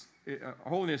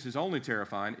holiness is only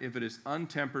terrifying if it is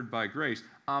untempered by grace.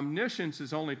 Omniscience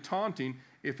is only taunting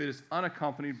if it is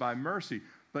unaccompanied by mercy.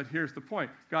 But here's the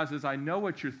point. God says, I know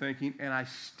what you're thinking, and I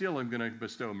still am going to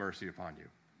bestow mercy upon you.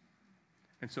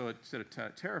 And so instead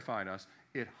of terrifying us,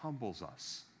 it humbles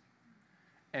us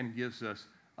and gives us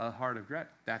a heart of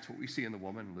gratitude. That's what we see in the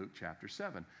woman in Luke chapter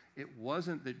 7. It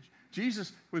wasn't that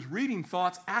Jesus was reading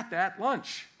thoughts at that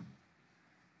lunch.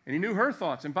 And he knew her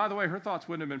thoughts. And by the way, her thoughts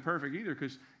wouldn't have been perfect either,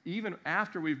 because even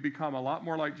after we've become a lot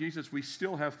more like Jesus, we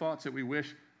still have thoughts that we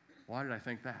wish, why did I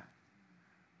think that?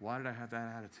 Why did I have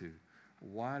that attitude?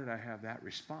 Why did I have that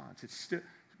response?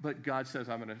 But God says,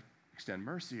 I'm going to extend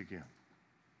mercy again.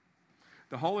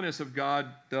 The holiness of God,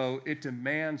 though, it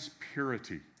demands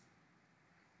purity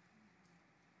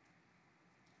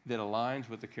that aligns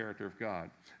with the character of God.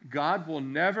 God will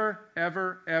never,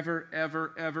 ever, ever,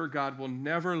 ever, ever, God will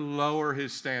never lower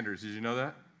his standards. Did you know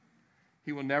that?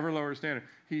 He will never lower his standard.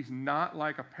 He's not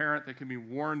like a parent that can be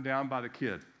worn down by the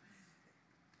kid.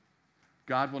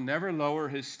 God will never lower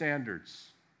his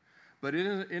standards. But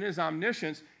in his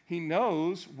omniscience, he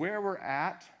knows where we're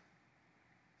at,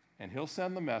 and he'll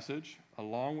send the message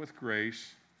along with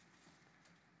grace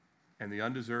and the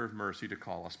undeserved mercy to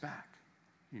call us back.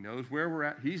 He knows where we're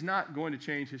at. He's not going to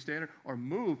change his standard or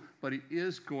move, but he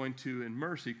is going to, in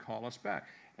mercy, call us back.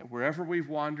 And wherever we've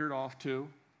wandered off to,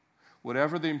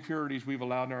 whatever the impurities we've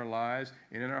allowed in our lives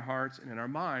and in our hearts and in our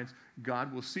minds,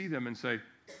 God will see them and say,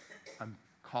 I'm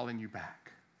calling you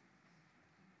back.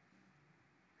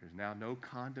 There's now no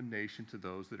condemnation to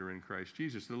those that are in Christ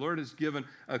Jesus. The Lord has given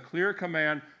a clear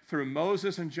command through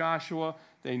Moses and Joshua.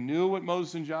 They knew what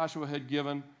Moses and Joshua had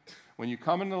given. When you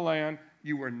come into the land,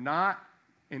 you were not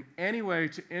in any way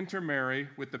to intermarry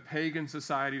with the pagan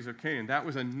societies of Canaan. That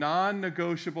was a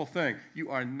non-negotiable thing. You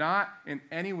are not in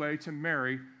any way to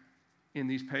marry in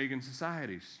these pagan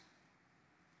societies.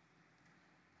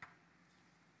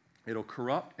 It'll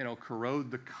corrupt and it'll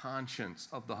corrode the conscience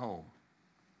of the home.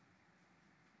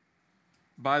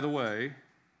 By the way,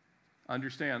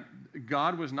 understand,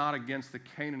 God was not against the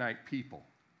Canaanite people.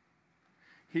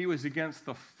 He was against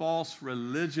the false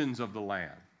religions of the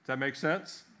land. Does that make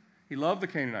sense? He loved the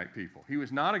Canaanite people. He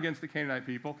was not against the Canaanite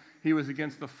people. He was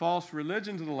against the false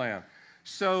religions of the land.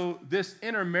 So this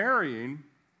intermarrying,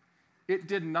 it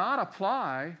did not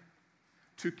apply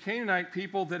to Canaanite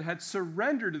people that had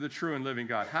surrendered to the true and living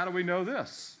God. How do we know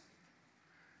this?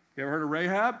 You ever heard of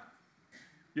Rahab?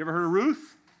 You ever heard of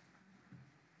Ruth?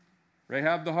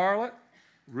 Rahab the harlot,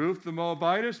 Ruth the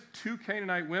Moabitess, two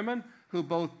Canaanite women who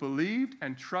both believed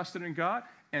and trusted in God,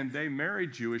 and they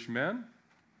married Jewish men.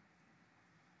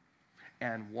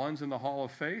 And one's in the hall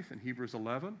of faith in Hebrews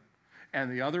 11,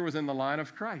 and the other was in the line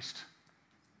of Christ.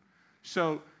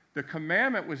 So the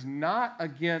commandment was not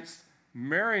against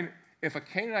marrying. If a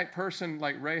Canaanite person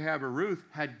like Rahab or Ruth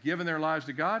had given their lives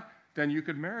to God, then you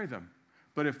could marry them.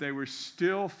 But if they were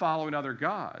still following other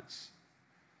gods,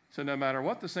 so no matter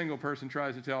what the single person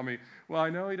tries to tell me, well, I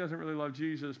know he doesn't really love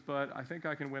Jesus, but I think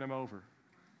I can win him over.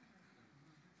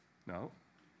 No.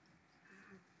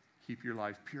 Keep your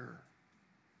life pure.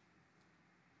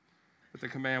 But the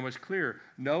command was clear.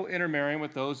 No intermarrying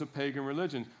with those of pagan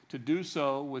religions. To do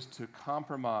so was to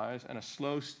compromise, and a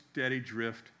slow, steady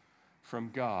drift from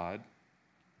God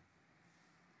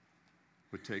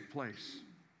would take place.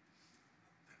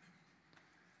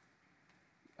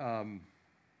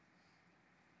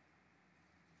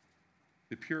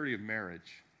 The purity of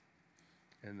marriage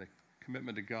and the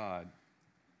commitment to God,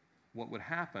 what would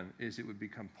happen is it would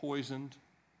become poisoned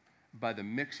by the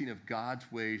mixing of God's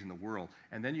ways in the world.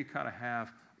 And then you kind of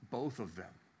have both of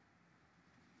them.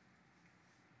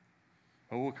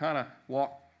 But we'll kind of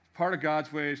walk part of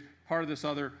God's ways, part of this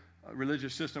other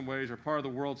religious system ways, or part of the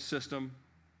world system.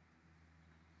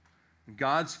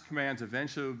 God's commands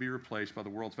eventually will be replaced by the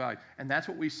world's value. And that's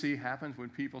what we see happens when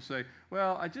people say,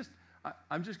 well,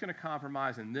 I'm just going to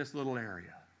compromise in this little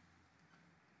area.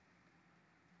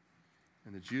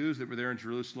 And the Jews that were there in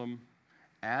Jerusalem,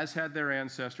 as had their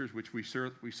ancestors, which we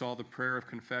saw the prayer of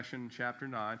confession in chapter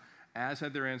 9, as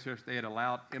had their ancestors, they had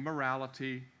allowed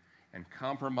immorality and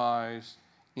compromise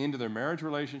into their marriage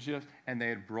relationships, and they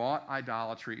had brought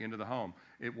idolatry into the home.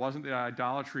 It wasn't that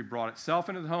idolatry brought itself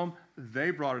into the home, they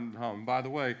brought it into the home. And by the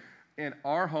way, in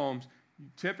our homes,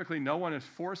 typically no one is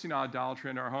forcing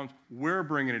idolatry into our homes. We're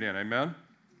bringing it in, amen?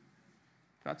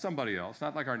 Not somebody else.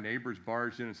 Not like our neighbors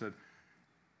barged in and said,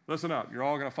 listen up, you're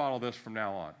all going to follow this from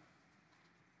now on.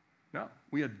 No,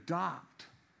 we adopt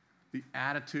the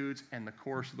attitudes and the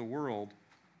course of the world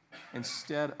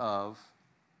instead of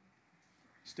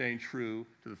staying true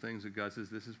to the things that God says,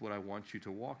 this is what I want you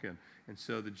to walk in. And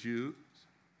so the Jews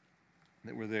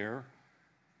that were there,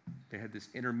 they had this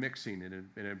intermixing, and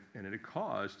it had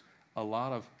caused a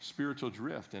lot of spiritual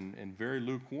drift and very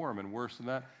lukewarm, and worse than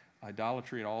that,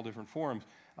 idolatry in all different forms.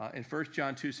 In 1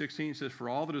 John 2:16 it says, for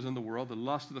all that is in the world, the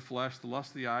lust of the flesh, the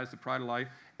lust of the eyes, the pride of life,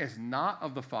 is not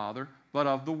of the Father, but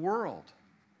of the world.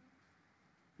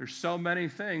 There's so many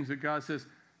things that God says,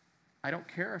 I don't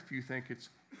care if you think it's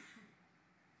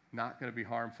not going to be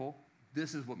harmful.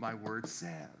 This is what my word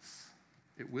says.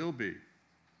 It will be.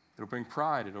 It'll bring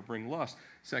pride. It'll bring lust.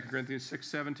 2 Corinthians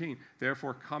 6:17.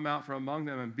 Therefore, come out from among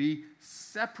them and be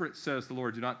separate, says the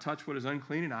Lord. Do not touch what is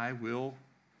unclean, and I will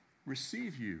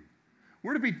receive you.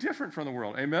 We're to be different from the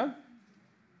world. Amen?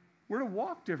 We're to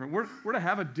walk different. We're to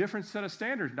have a different set of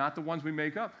standards, not the ones we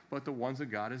make up, but the ones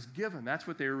that God has given. That's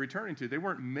what they were returning to. They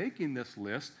weren't making this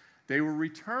list. They were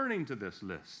returning to this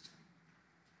list.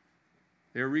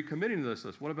 They were recommitting to this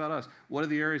list. What about us? What are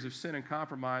the areas of sin and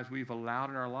compromise we've allowed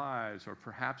in our lives, or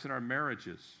perhaps in our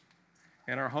marriages,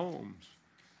 in our homes?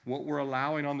 What we're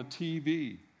allowing on the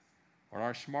TV, or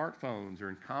our smartphones, or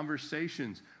in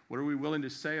conversations? What are we willing to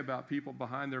say about people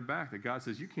behind their back that God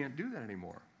says, you can't do that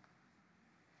anymore?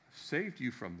 I've saved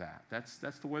you from that. That's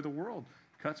the way the world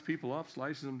cuts people up,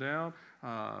 slices them down.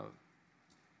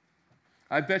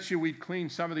 I bet you we'd clean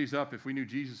some of these up if we knew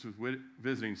Jesus was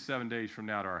visiting 7 days from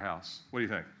now to our house. What do you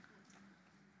think?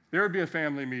 There would be a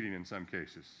family meeting in some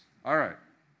cases. All right.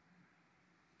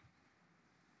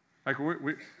 Like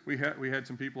we had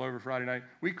some people over Friday night.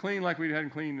 We cleaned like we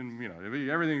hadn't cleaned, and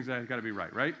everything's got to be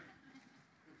right?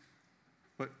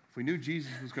 But if we knew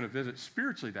Jesus was going to visit,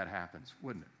 spiritually that happens,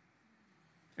 wouldn't it?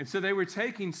 And so they were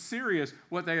taking serious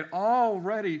what they had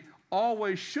already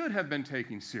always should have been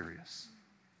taking serious.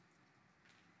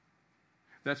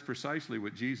 That's precisely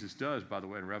what Jesus does, by the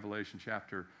way, in Revelation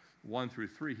chapter 1 through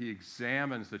 3. He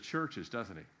examines the churches,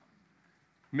 doesn't he?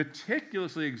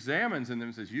 Meticulously examines in them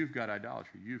and says, you've got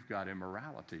idolatry, you've got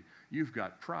immorality, you've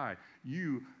got pride.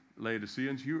 You,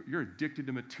 Laodiceans, you're addicted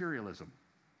to materialism.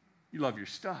 You love your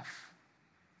stuff,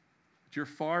 but you're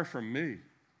far from me.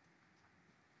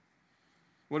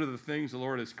 What are the things the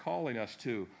Lord is calling us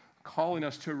to? Calling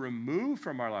us to remove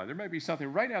from our life. There may be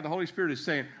something right now the Holy Spirit is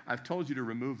saying, I've told you to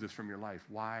remove this from your life.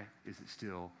 Why is it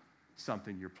still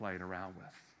something you're playing around with?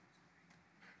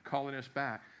 Calling us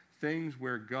back. Things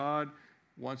where God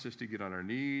wants us to get on our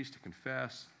knees, to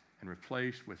confess, and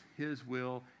replace with His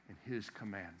will and His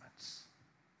commandments.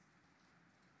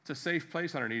 It's a safe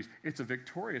place on our knees. It's a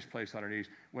victorious place on our knees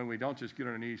when we don't just get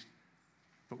on our knees,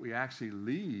 but we actually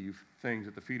leave things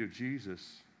at the feet of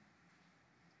Jesus.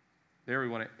 There we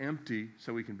want to empty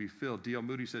so we can be filled. D.L.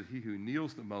 Moody said, he who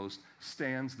kneels the most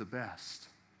stands the best.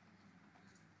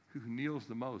 Who kneels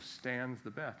the most stands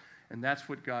the best. And that's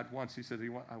what God wants. He said,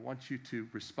 I want you to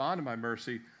respond to my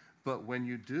mercy, but when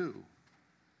you do,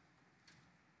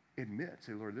 admit,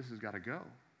 say, Lord, this has got to go.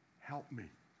 Help me.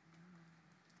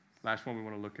 Last one we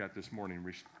want to look at this morning,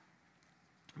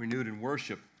 renewed in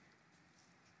worship.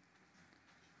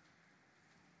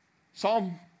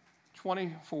 Psalm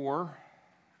 24,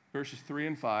 verses 3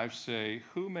 and 5 say,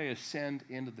 who may ascend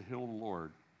into the hill of the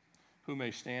Lord? Who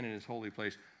may stand in his holy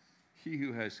place? He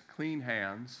who has clean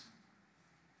hands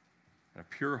and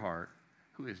a pure heart,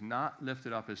 who has not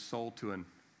lifted up his soul to an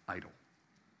idol.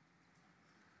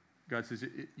 God says,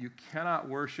 you cannot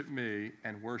worship me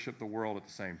and worship the world at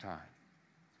the same time.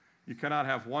 You cannot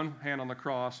have one hand on the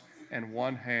cross and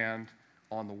one hand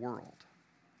on the world.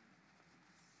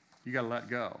 You got to let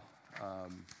go.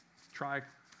 Try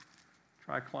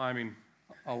climbing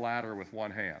a ladder with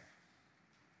one hand.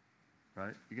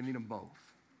 Right? You're going to need them both.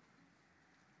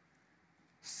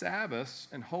 Sabbaths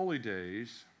and holy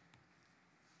days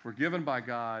were given by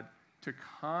God to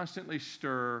constantly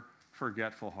stir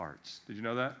forgetful hearts. Did you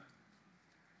know that?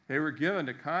 They were given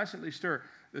to constantly stir.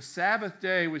 The Sabbath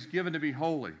day was given to be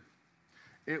holy.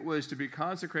 It was to be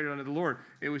consecrated unto the Lord.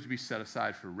 It was to be set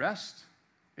aside for rest.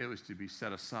 It was to be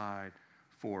set aside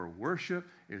for worship.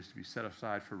 It was to be set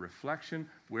aside for reflection.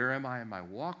 Where am I in my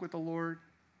walk with the Lord?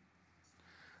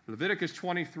 Leviticus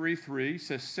 23:3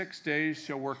 says, 6 days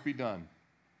shall work be done.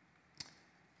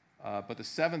 But the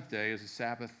seventh day is a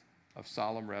Sabbath of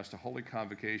solemn rest, a holy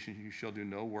convocation. You shall do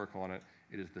no work on it.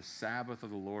 It is the Sabbath of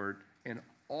the Lord in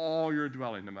all your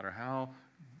dwelling. No matter how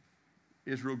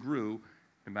Israel grew,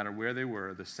 no matter where they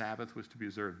were, the Sabbath was to be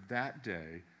observed that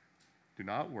day. Do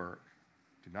not work.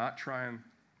 Do not try and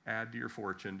add to your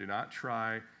fortune. Do not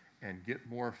try and get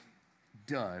more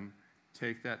done.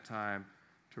 Take that time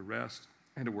to rest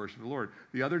and to worship the Lord.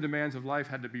 The other demands of life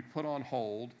had to be put on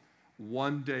hold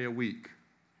one day a week.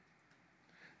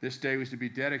 This day was to be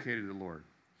dedicated to the Lord.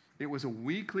 It was a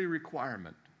weekly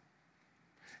requirement,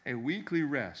 a weekly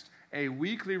rest, a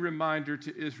weekly reminder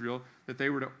to Israel that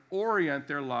they were to orient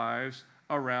their lives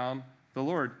around the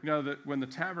Lord. You know that when the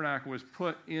tabernacle was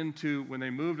put into, when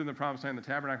they moved in the promised land, the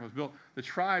tabernacle was built, the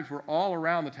tribes were all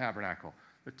around the tabernacle.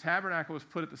 The tabernacle was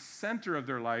put at the center of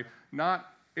their life, not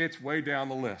it's way down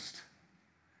the list.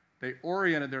 They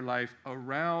oriented their life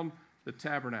around the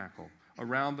tabernacle,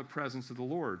 around the presence of the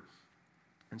Lord.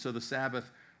 And so the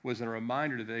Sabbath was a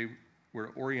reminder that they were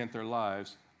to orient their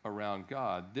lives around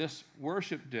God. This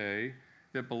worship day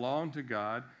that belonged to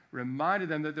God reminded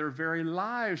them that their very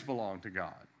lives belonged to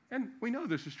God. And we know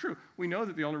this is true. We know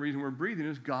that the only reason we're breathing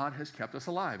is God has kept us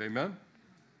alive. Amen?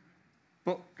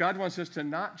 But God wants us to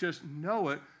not just know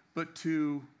it, but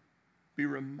to be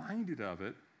reminded of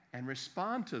it and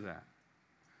respond to that.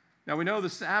 Now, we know the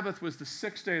Sabbath was the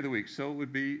sixth day of the week, so it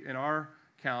would be, in our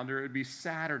calendar, it would be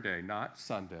Saturday, not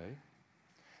Sunday.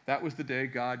 That was the day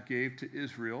God gave to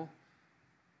Israel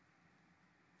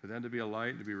for them to be a light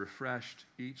and to be refreshed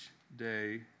each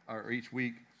day, or each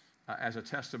week, as a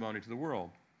testimony to the world.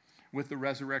 With the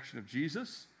resurrection of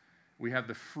Jesus, we have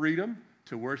the freedom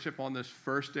to worship on this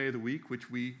first day of the week, which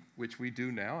we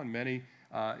do now, and many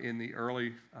in the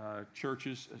early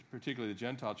churches, particularly the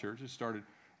Gentile churches, started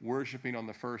worshiping on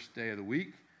the first day of the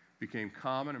week. Became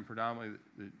common in predominantly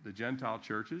the Gentile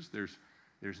churches.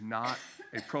 There's not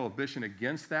a prohibition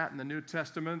against that in the New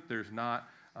Testament. There's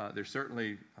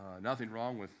certainly nothing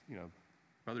wrong with,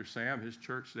 Brother Sam, his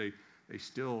church. They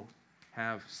still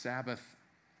have Sabbath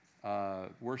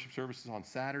worship services on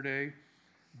Saturday.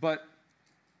 But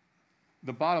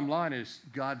the bottom line is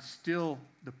God still,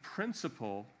 the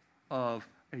principle of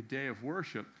a day of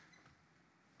worship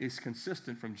is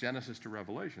consistent from Genesis to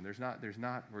Revelation. There's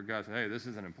not where God says, hey, this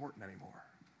isn't important anymore.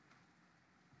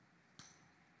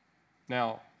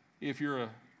 Now, if you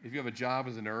have a job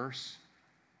as a nurse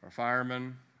or a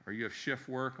fireman, or you have shift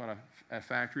work on a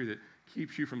factory that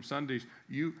keeps you from Sundays,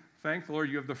 you thank the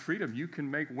Lord you have the freedom. You can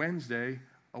make Wednesday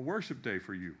a worship day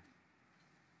for you.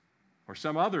 Or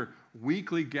some other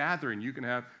weekly gathering. You can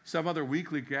have some other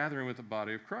weekly gathering with the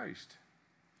body of Christ.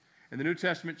 In the New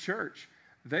Testament church,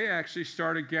 they actually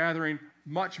started gathering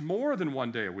much more than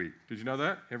one day a week. Did you know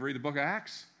that? Ever read the book of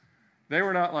Acts? They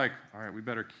were not like, all right, we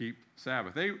better keep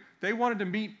Sabbath. They wanted to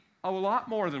meet a lot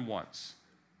more than once.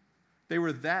 They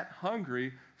were that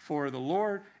hungry for the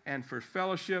Lord and for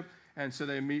fellowship, and so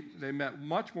they met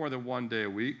much more than one day a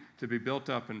week to be built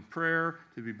up in prayer,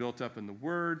 to be built up in the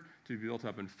Word, to be built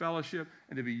up in fellowship,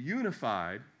 and to be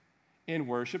unified in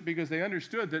worship, because they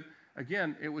understood that,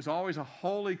 again, it was always a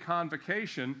holy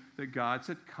convocation that God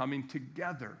said, coming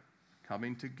together.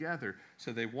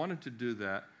 So they wanted to do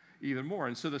that even more.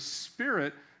 And so the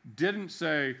Spirit didn't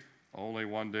say, only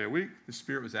one day a week. The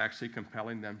Spirit was actually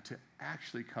compelling them to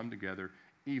actually come together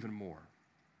even more.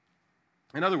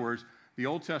 In other words, the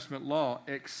Old Testament law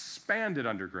expanded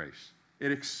under grace.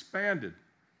 It expanded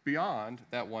beyond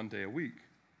that one day a week.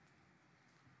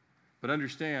 But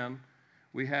understand,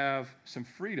 we have some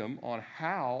freedom on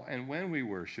how and when we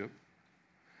worship,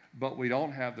 but we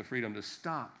don't have the freedom to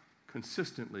stop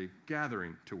consistently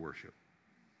gathering to worship.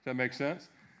 Does that make sense?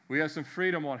 We have some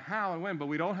freedom on how and when, but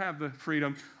we don't have the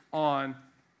freedom on,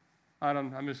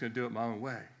 I'm just going to do it my own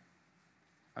way.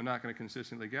 I'm not going to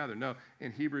consistently gather. No,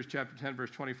 in Hebrews chapter 10,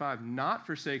 verse 25, not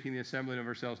forsaking the assembling of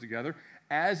ourselves together,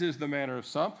 as is the manner of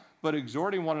some, but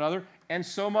exhorting one another, and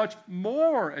so much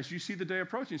more as you see the day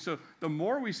approaching. So the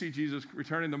more we see Jesus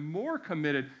returning, the more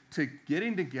committed to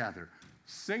getting together,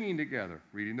 singing together,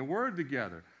 reading the word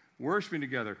together, worshiping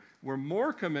together. We're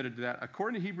more committed to that.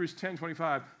 According to Hebrews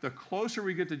 10:25, the closer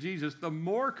we get to Jesus, the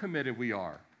more committed we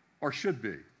are, or should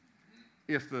be,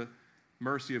 if the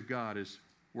mercy of God is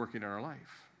working in our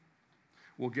life.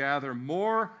 We'll gather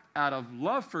more out of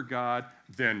love for God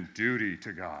than duty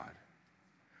to God.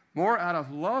 More out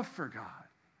of love for God.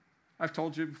 I've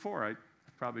told you before, I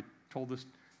probably told this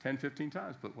 10, 15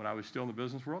 times, but when I was still in the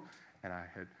business world, and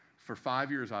for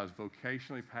 5 years, I was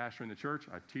vocationally pastoring the church.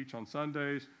 I teach on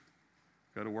Sundays,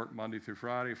 go to work Monday through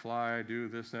Friday, fly, do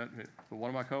this, that. But one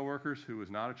of my coworkers, who was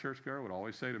not a churchgoer, would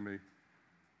always say to me,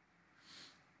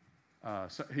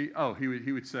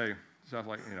 he would say stuff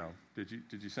like, did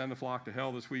you send the flock to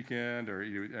hell this weekend?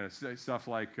 Or say stuff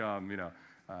like,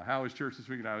 how was church this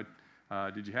weekend?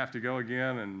 Did you have to go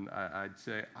again? And I'd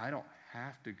say, I don't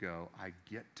have to go. I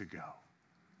get to go.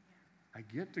 I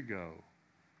get to go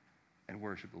and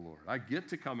worship the Lord. I get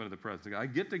to come into the presence of God. I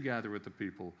get to gather with the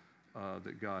people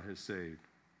that God has saved.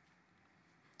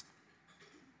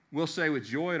 We'll say with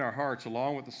joy in our hearts,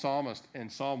 along with the psalmist in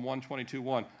Psalm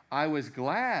 122:1, I was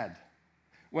glad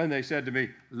when they said to me,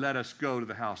 let us go to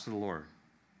the house of the Lord.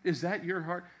 Is that your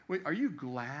heart? Wait, are you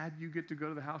glad you get to go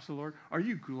to the house of the Lord? Are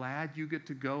you glad you get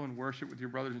to go and worship with your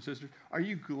brothers and sisters? Are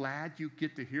you glad you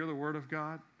get to hear the word of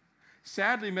God?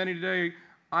 Sadly, many today,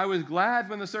 I was glad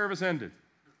when the service ended.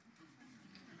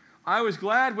 I was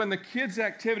glad when the kids'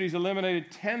 activities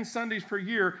eliminated 10 Sundays per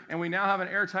year and we now have an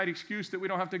airtight excuse that we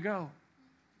don't have to go.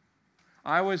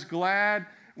 I was glad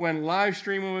when live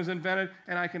streaming was invented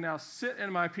and I can now sit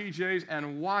in my PJs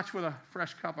and watch with a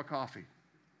fresh cup of coffee.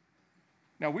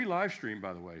 Now, we live stream,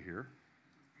 by the way, here.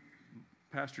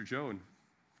 Pastor Joe in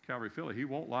Calvary, Philly, he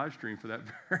won't live stream for that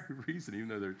very reason, even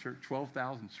though they're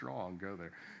 12,000 strong, go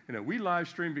there. We live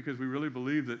stream because we really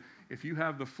believe that if you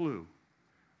have the flu,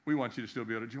 we want you to still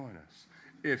be able to join us.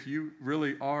 If you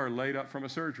really are laid up from a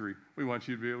surgery, we want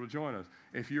you to be able to join us.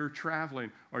 If you're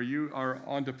traveling or you are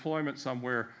on deployment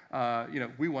somewhere,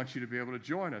 we want you to be able to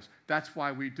join us. That's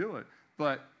why we do it.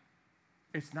 But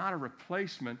it's not a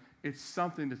replacement. It's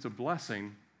something that's a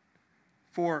blessing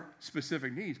for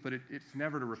specific needs, but it's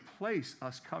never to replace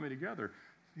us coming together.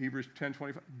 Hebrews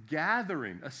 10:25,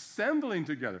 gathering, assembling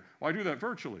together. Well, I do that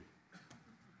virtually.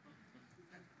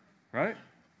 Right?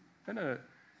 And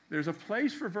there's a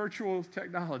place for virtual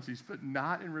technologies, but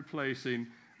not in replacing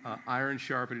iron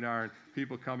sharpening iron,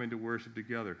 people coming to worship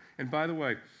together. And by the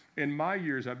way, in my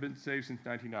years, I've been saved since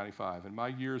 1995, in my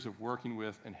years of working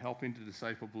with and helping to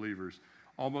disciple believers,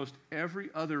 almost every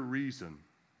other reason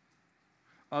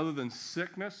other than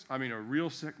sickness, a real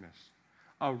sickness,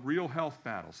 a real health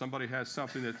battle, somebody has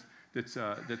something that's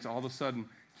all of a sudden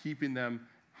keeping them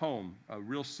home, a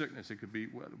real sickness. It could be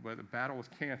a battle with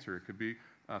cancer. It could be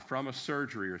from a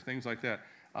surgery or things like that.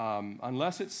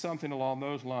 Unless it's something along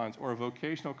those lines or a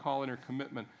vocational calling or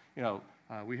commitment.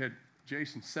 We had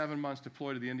Jason 7 months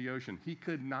deployed to the Indian Ocean. He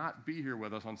could not be here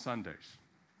with us on Sundays.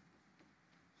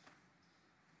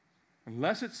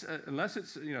 Unless it's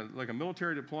like a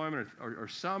military deployment or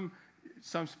some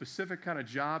specific kind of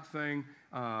job thing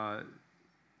that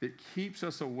keeps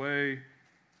us away.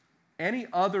 Any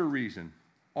other reason,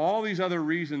 all these other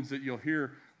reasons that you'll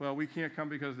hear, well, we can't come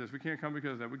because of this, we can't come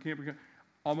because of that, we can't because...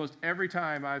 Almost every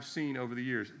time I've seen over the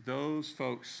years, those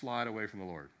folks slide away from the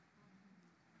Lord.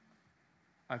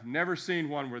 I've never seen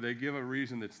one where they give a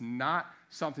reason that's not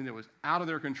something that was out of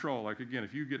their control. Like, again,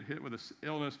 if you get hit with an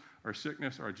illness or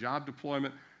sickness or a job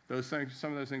deployment, some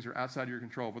of those things are outside of your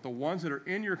control. But the ones that are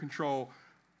in your control,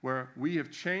 where we have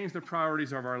changed the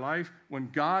priorities of our life, when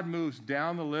God moves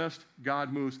down the list,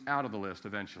 God moves out of the list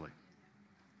eventually.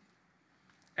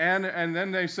 And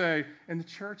then they say, and the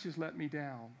church has let me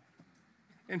down.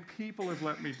 And people have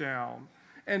let me down.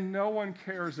 And no one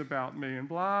cares about me. And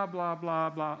blah, blah, blah,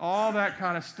 blah. All that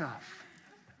kind of stuff.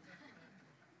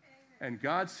 And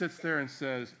God sits there and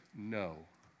says, no.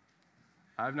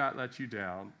 I've not let you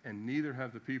down, and neither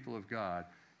have the people of God.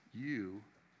 You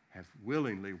have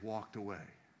willingly walked away.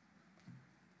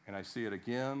 And I see it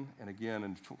again and again.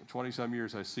 In 20-some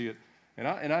years, I see it.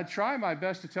 And I try my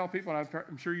best to tell people, and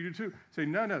I'm sure you do too, say,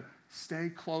 no, stay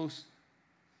close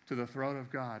to the throne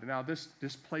of God. Now, this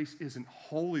place isn't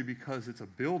holy because it's a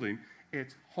building.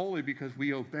 It's holy because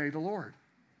we obey the Lord.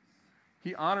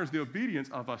 He honors the obedience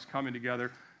of us coming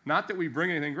together. Not that we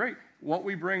bring anything great. What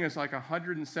we bring is like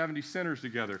 170 sinners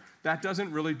together. That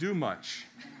doesn't really do much.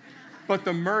 But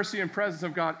the mercy and presence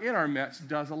of God in our midst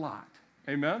does a lot.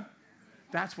 Amen?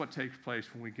 That's what takes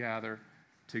place when we gather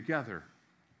together.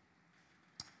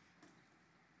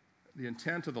 The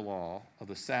intent of the law of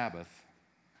the Sabbath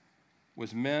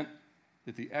was meant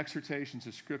that the exhortations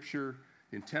of Scripture,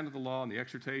 the intent of the law and the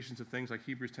exhortations of things like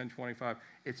Hebrews 10:25,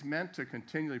 it's meant to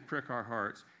continually prick our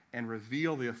hearts and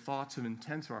reveal the thoughts and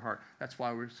intents of our heart. That's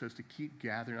why we're supposed to keep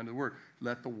gathering under the Word.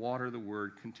 Let the water of the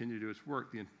Word continue to do its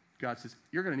work. God says,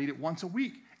 you're going to need it once a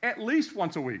week, at least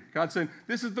once a week. God's saying,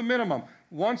 this is the minimum.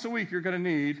 Once a week, you're going to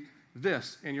need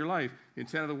this in your life. The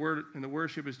intent of the Word and the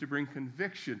worship is to bring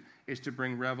conviction, is to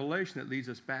bring revelation that leads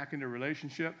us back into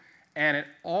relationship. And it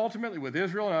ultimately, with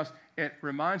Israel and us, it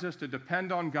reminds us to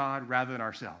depend on God rather than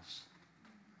ourselves.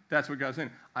 That's what God's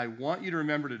saying. I want you to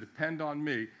remember to depend on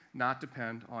me, not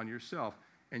depend on yourself.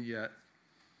 And yet,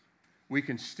 we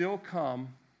can still come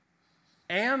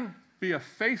and be a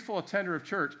faithful attender of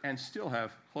church and still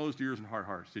have closed ears and hard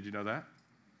hearts. Did you know that?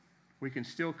 We can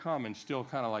still come and still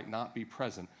kind of like not be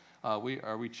present. Are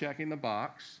we checking the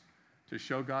box to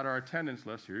show God our attendance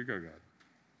list? Here you go, God.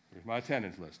 Here's my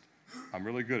attendance list. I'm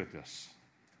really good at this.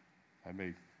 I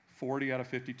made 40 out of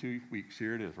 52 weeks.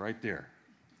 Here it is, right there.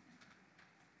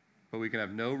 But we can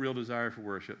have no real desire for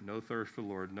worship, no thirst for the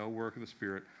Lord, no work of the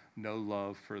Spirit, no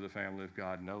love for the family of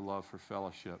God, no love for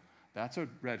fellowship. That's a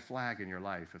red flag in your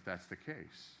life if that's the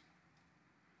case.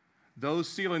 Those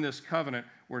sealing this covenant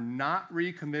were not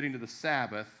recommitting to the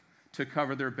Sabbath to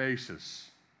cover their bases,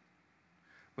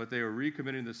 but they were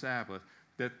recommitting to the Sabbath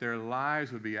that their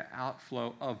lives would be an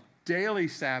outflow of daily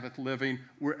Sabbath living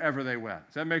wherever they went.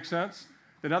 Does that make sense?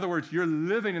 In other words, you're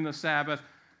living in the Sabbath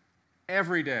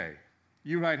every day.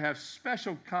 You might have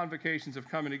special convocations of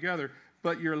coming together,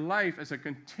 but your life is a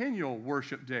continual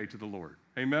worship day to the Lord.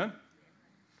 Amen?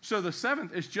 So the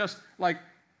seventh is just like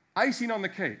icing on the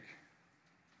cake.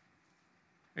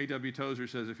 A.W. Tozer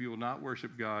says, if you will not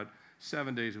worship God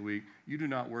 7 days a week, you do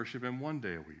not worship Him 1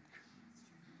 day a week.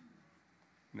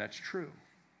 And that's true.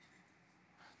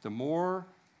 The more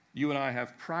you and I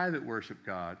have private worship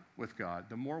with God,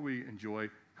 the more we enjoy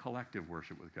collective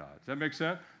worship with God. Does that make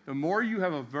sense? The more you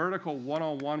have a vertical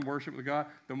one-on-one worship with God,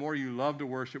 the more you love to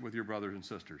worship with your brothers and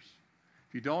sisters.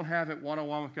 If you don't have it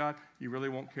one-on-one with God, you really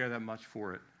won't care that much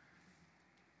for it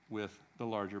with the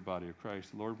larger body of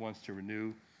Christ. The Lord wants to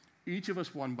renew each of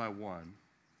us one by one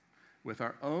with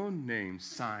our own names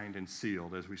signed and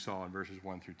sealed, as we saw in verses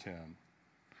 1 through 10.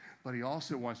 But He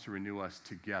also wants to renew us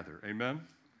together. Amen?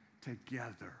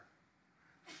 Together.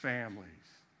 Families.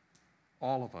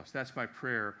 All of us. That's my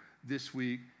prayer this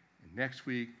week and next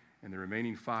week and the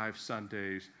remaining 5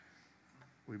 Sundays.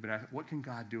 We've been asking, what can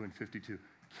God do in 52?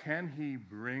 Can He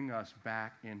bring us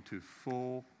back into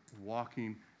full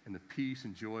walking in the peace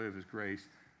and joy of His grace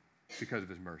because of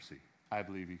His mercy? I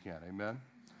believe He can. Amen?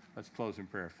 Let's close in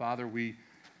prayer. Father, we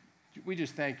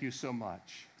just thank You so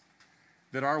much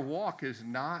that our walk is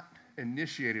not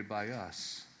initiated by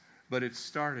us, but it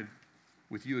started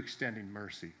with You extending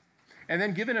mercy and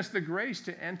then giving us the grace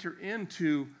to enter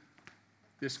into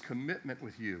this commitment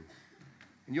with You.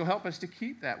 And You'll help us to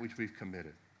keep that which we've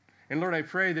committed. And Lord, I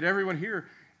pray that everyone here,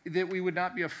 that we would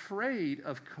not be afraid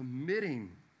of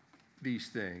committing these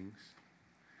things,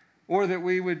 or that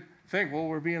we would think, well,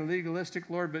 we're being legalistic,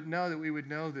 Lord, but no, that we would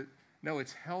know that, no,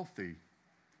 it's healthy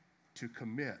to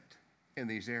commit in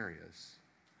these areas,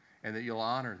 and that You'll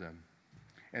honor them,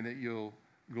 and that You'll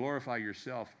glorify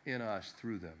Yourself in us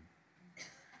through them.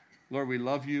 Lord, we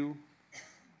love You.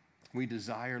 We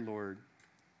desire, Lord,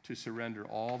 to surrender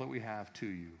all that we have to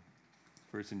You.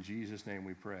 For it's in Jesus' name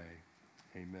we pray.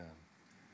 Amen.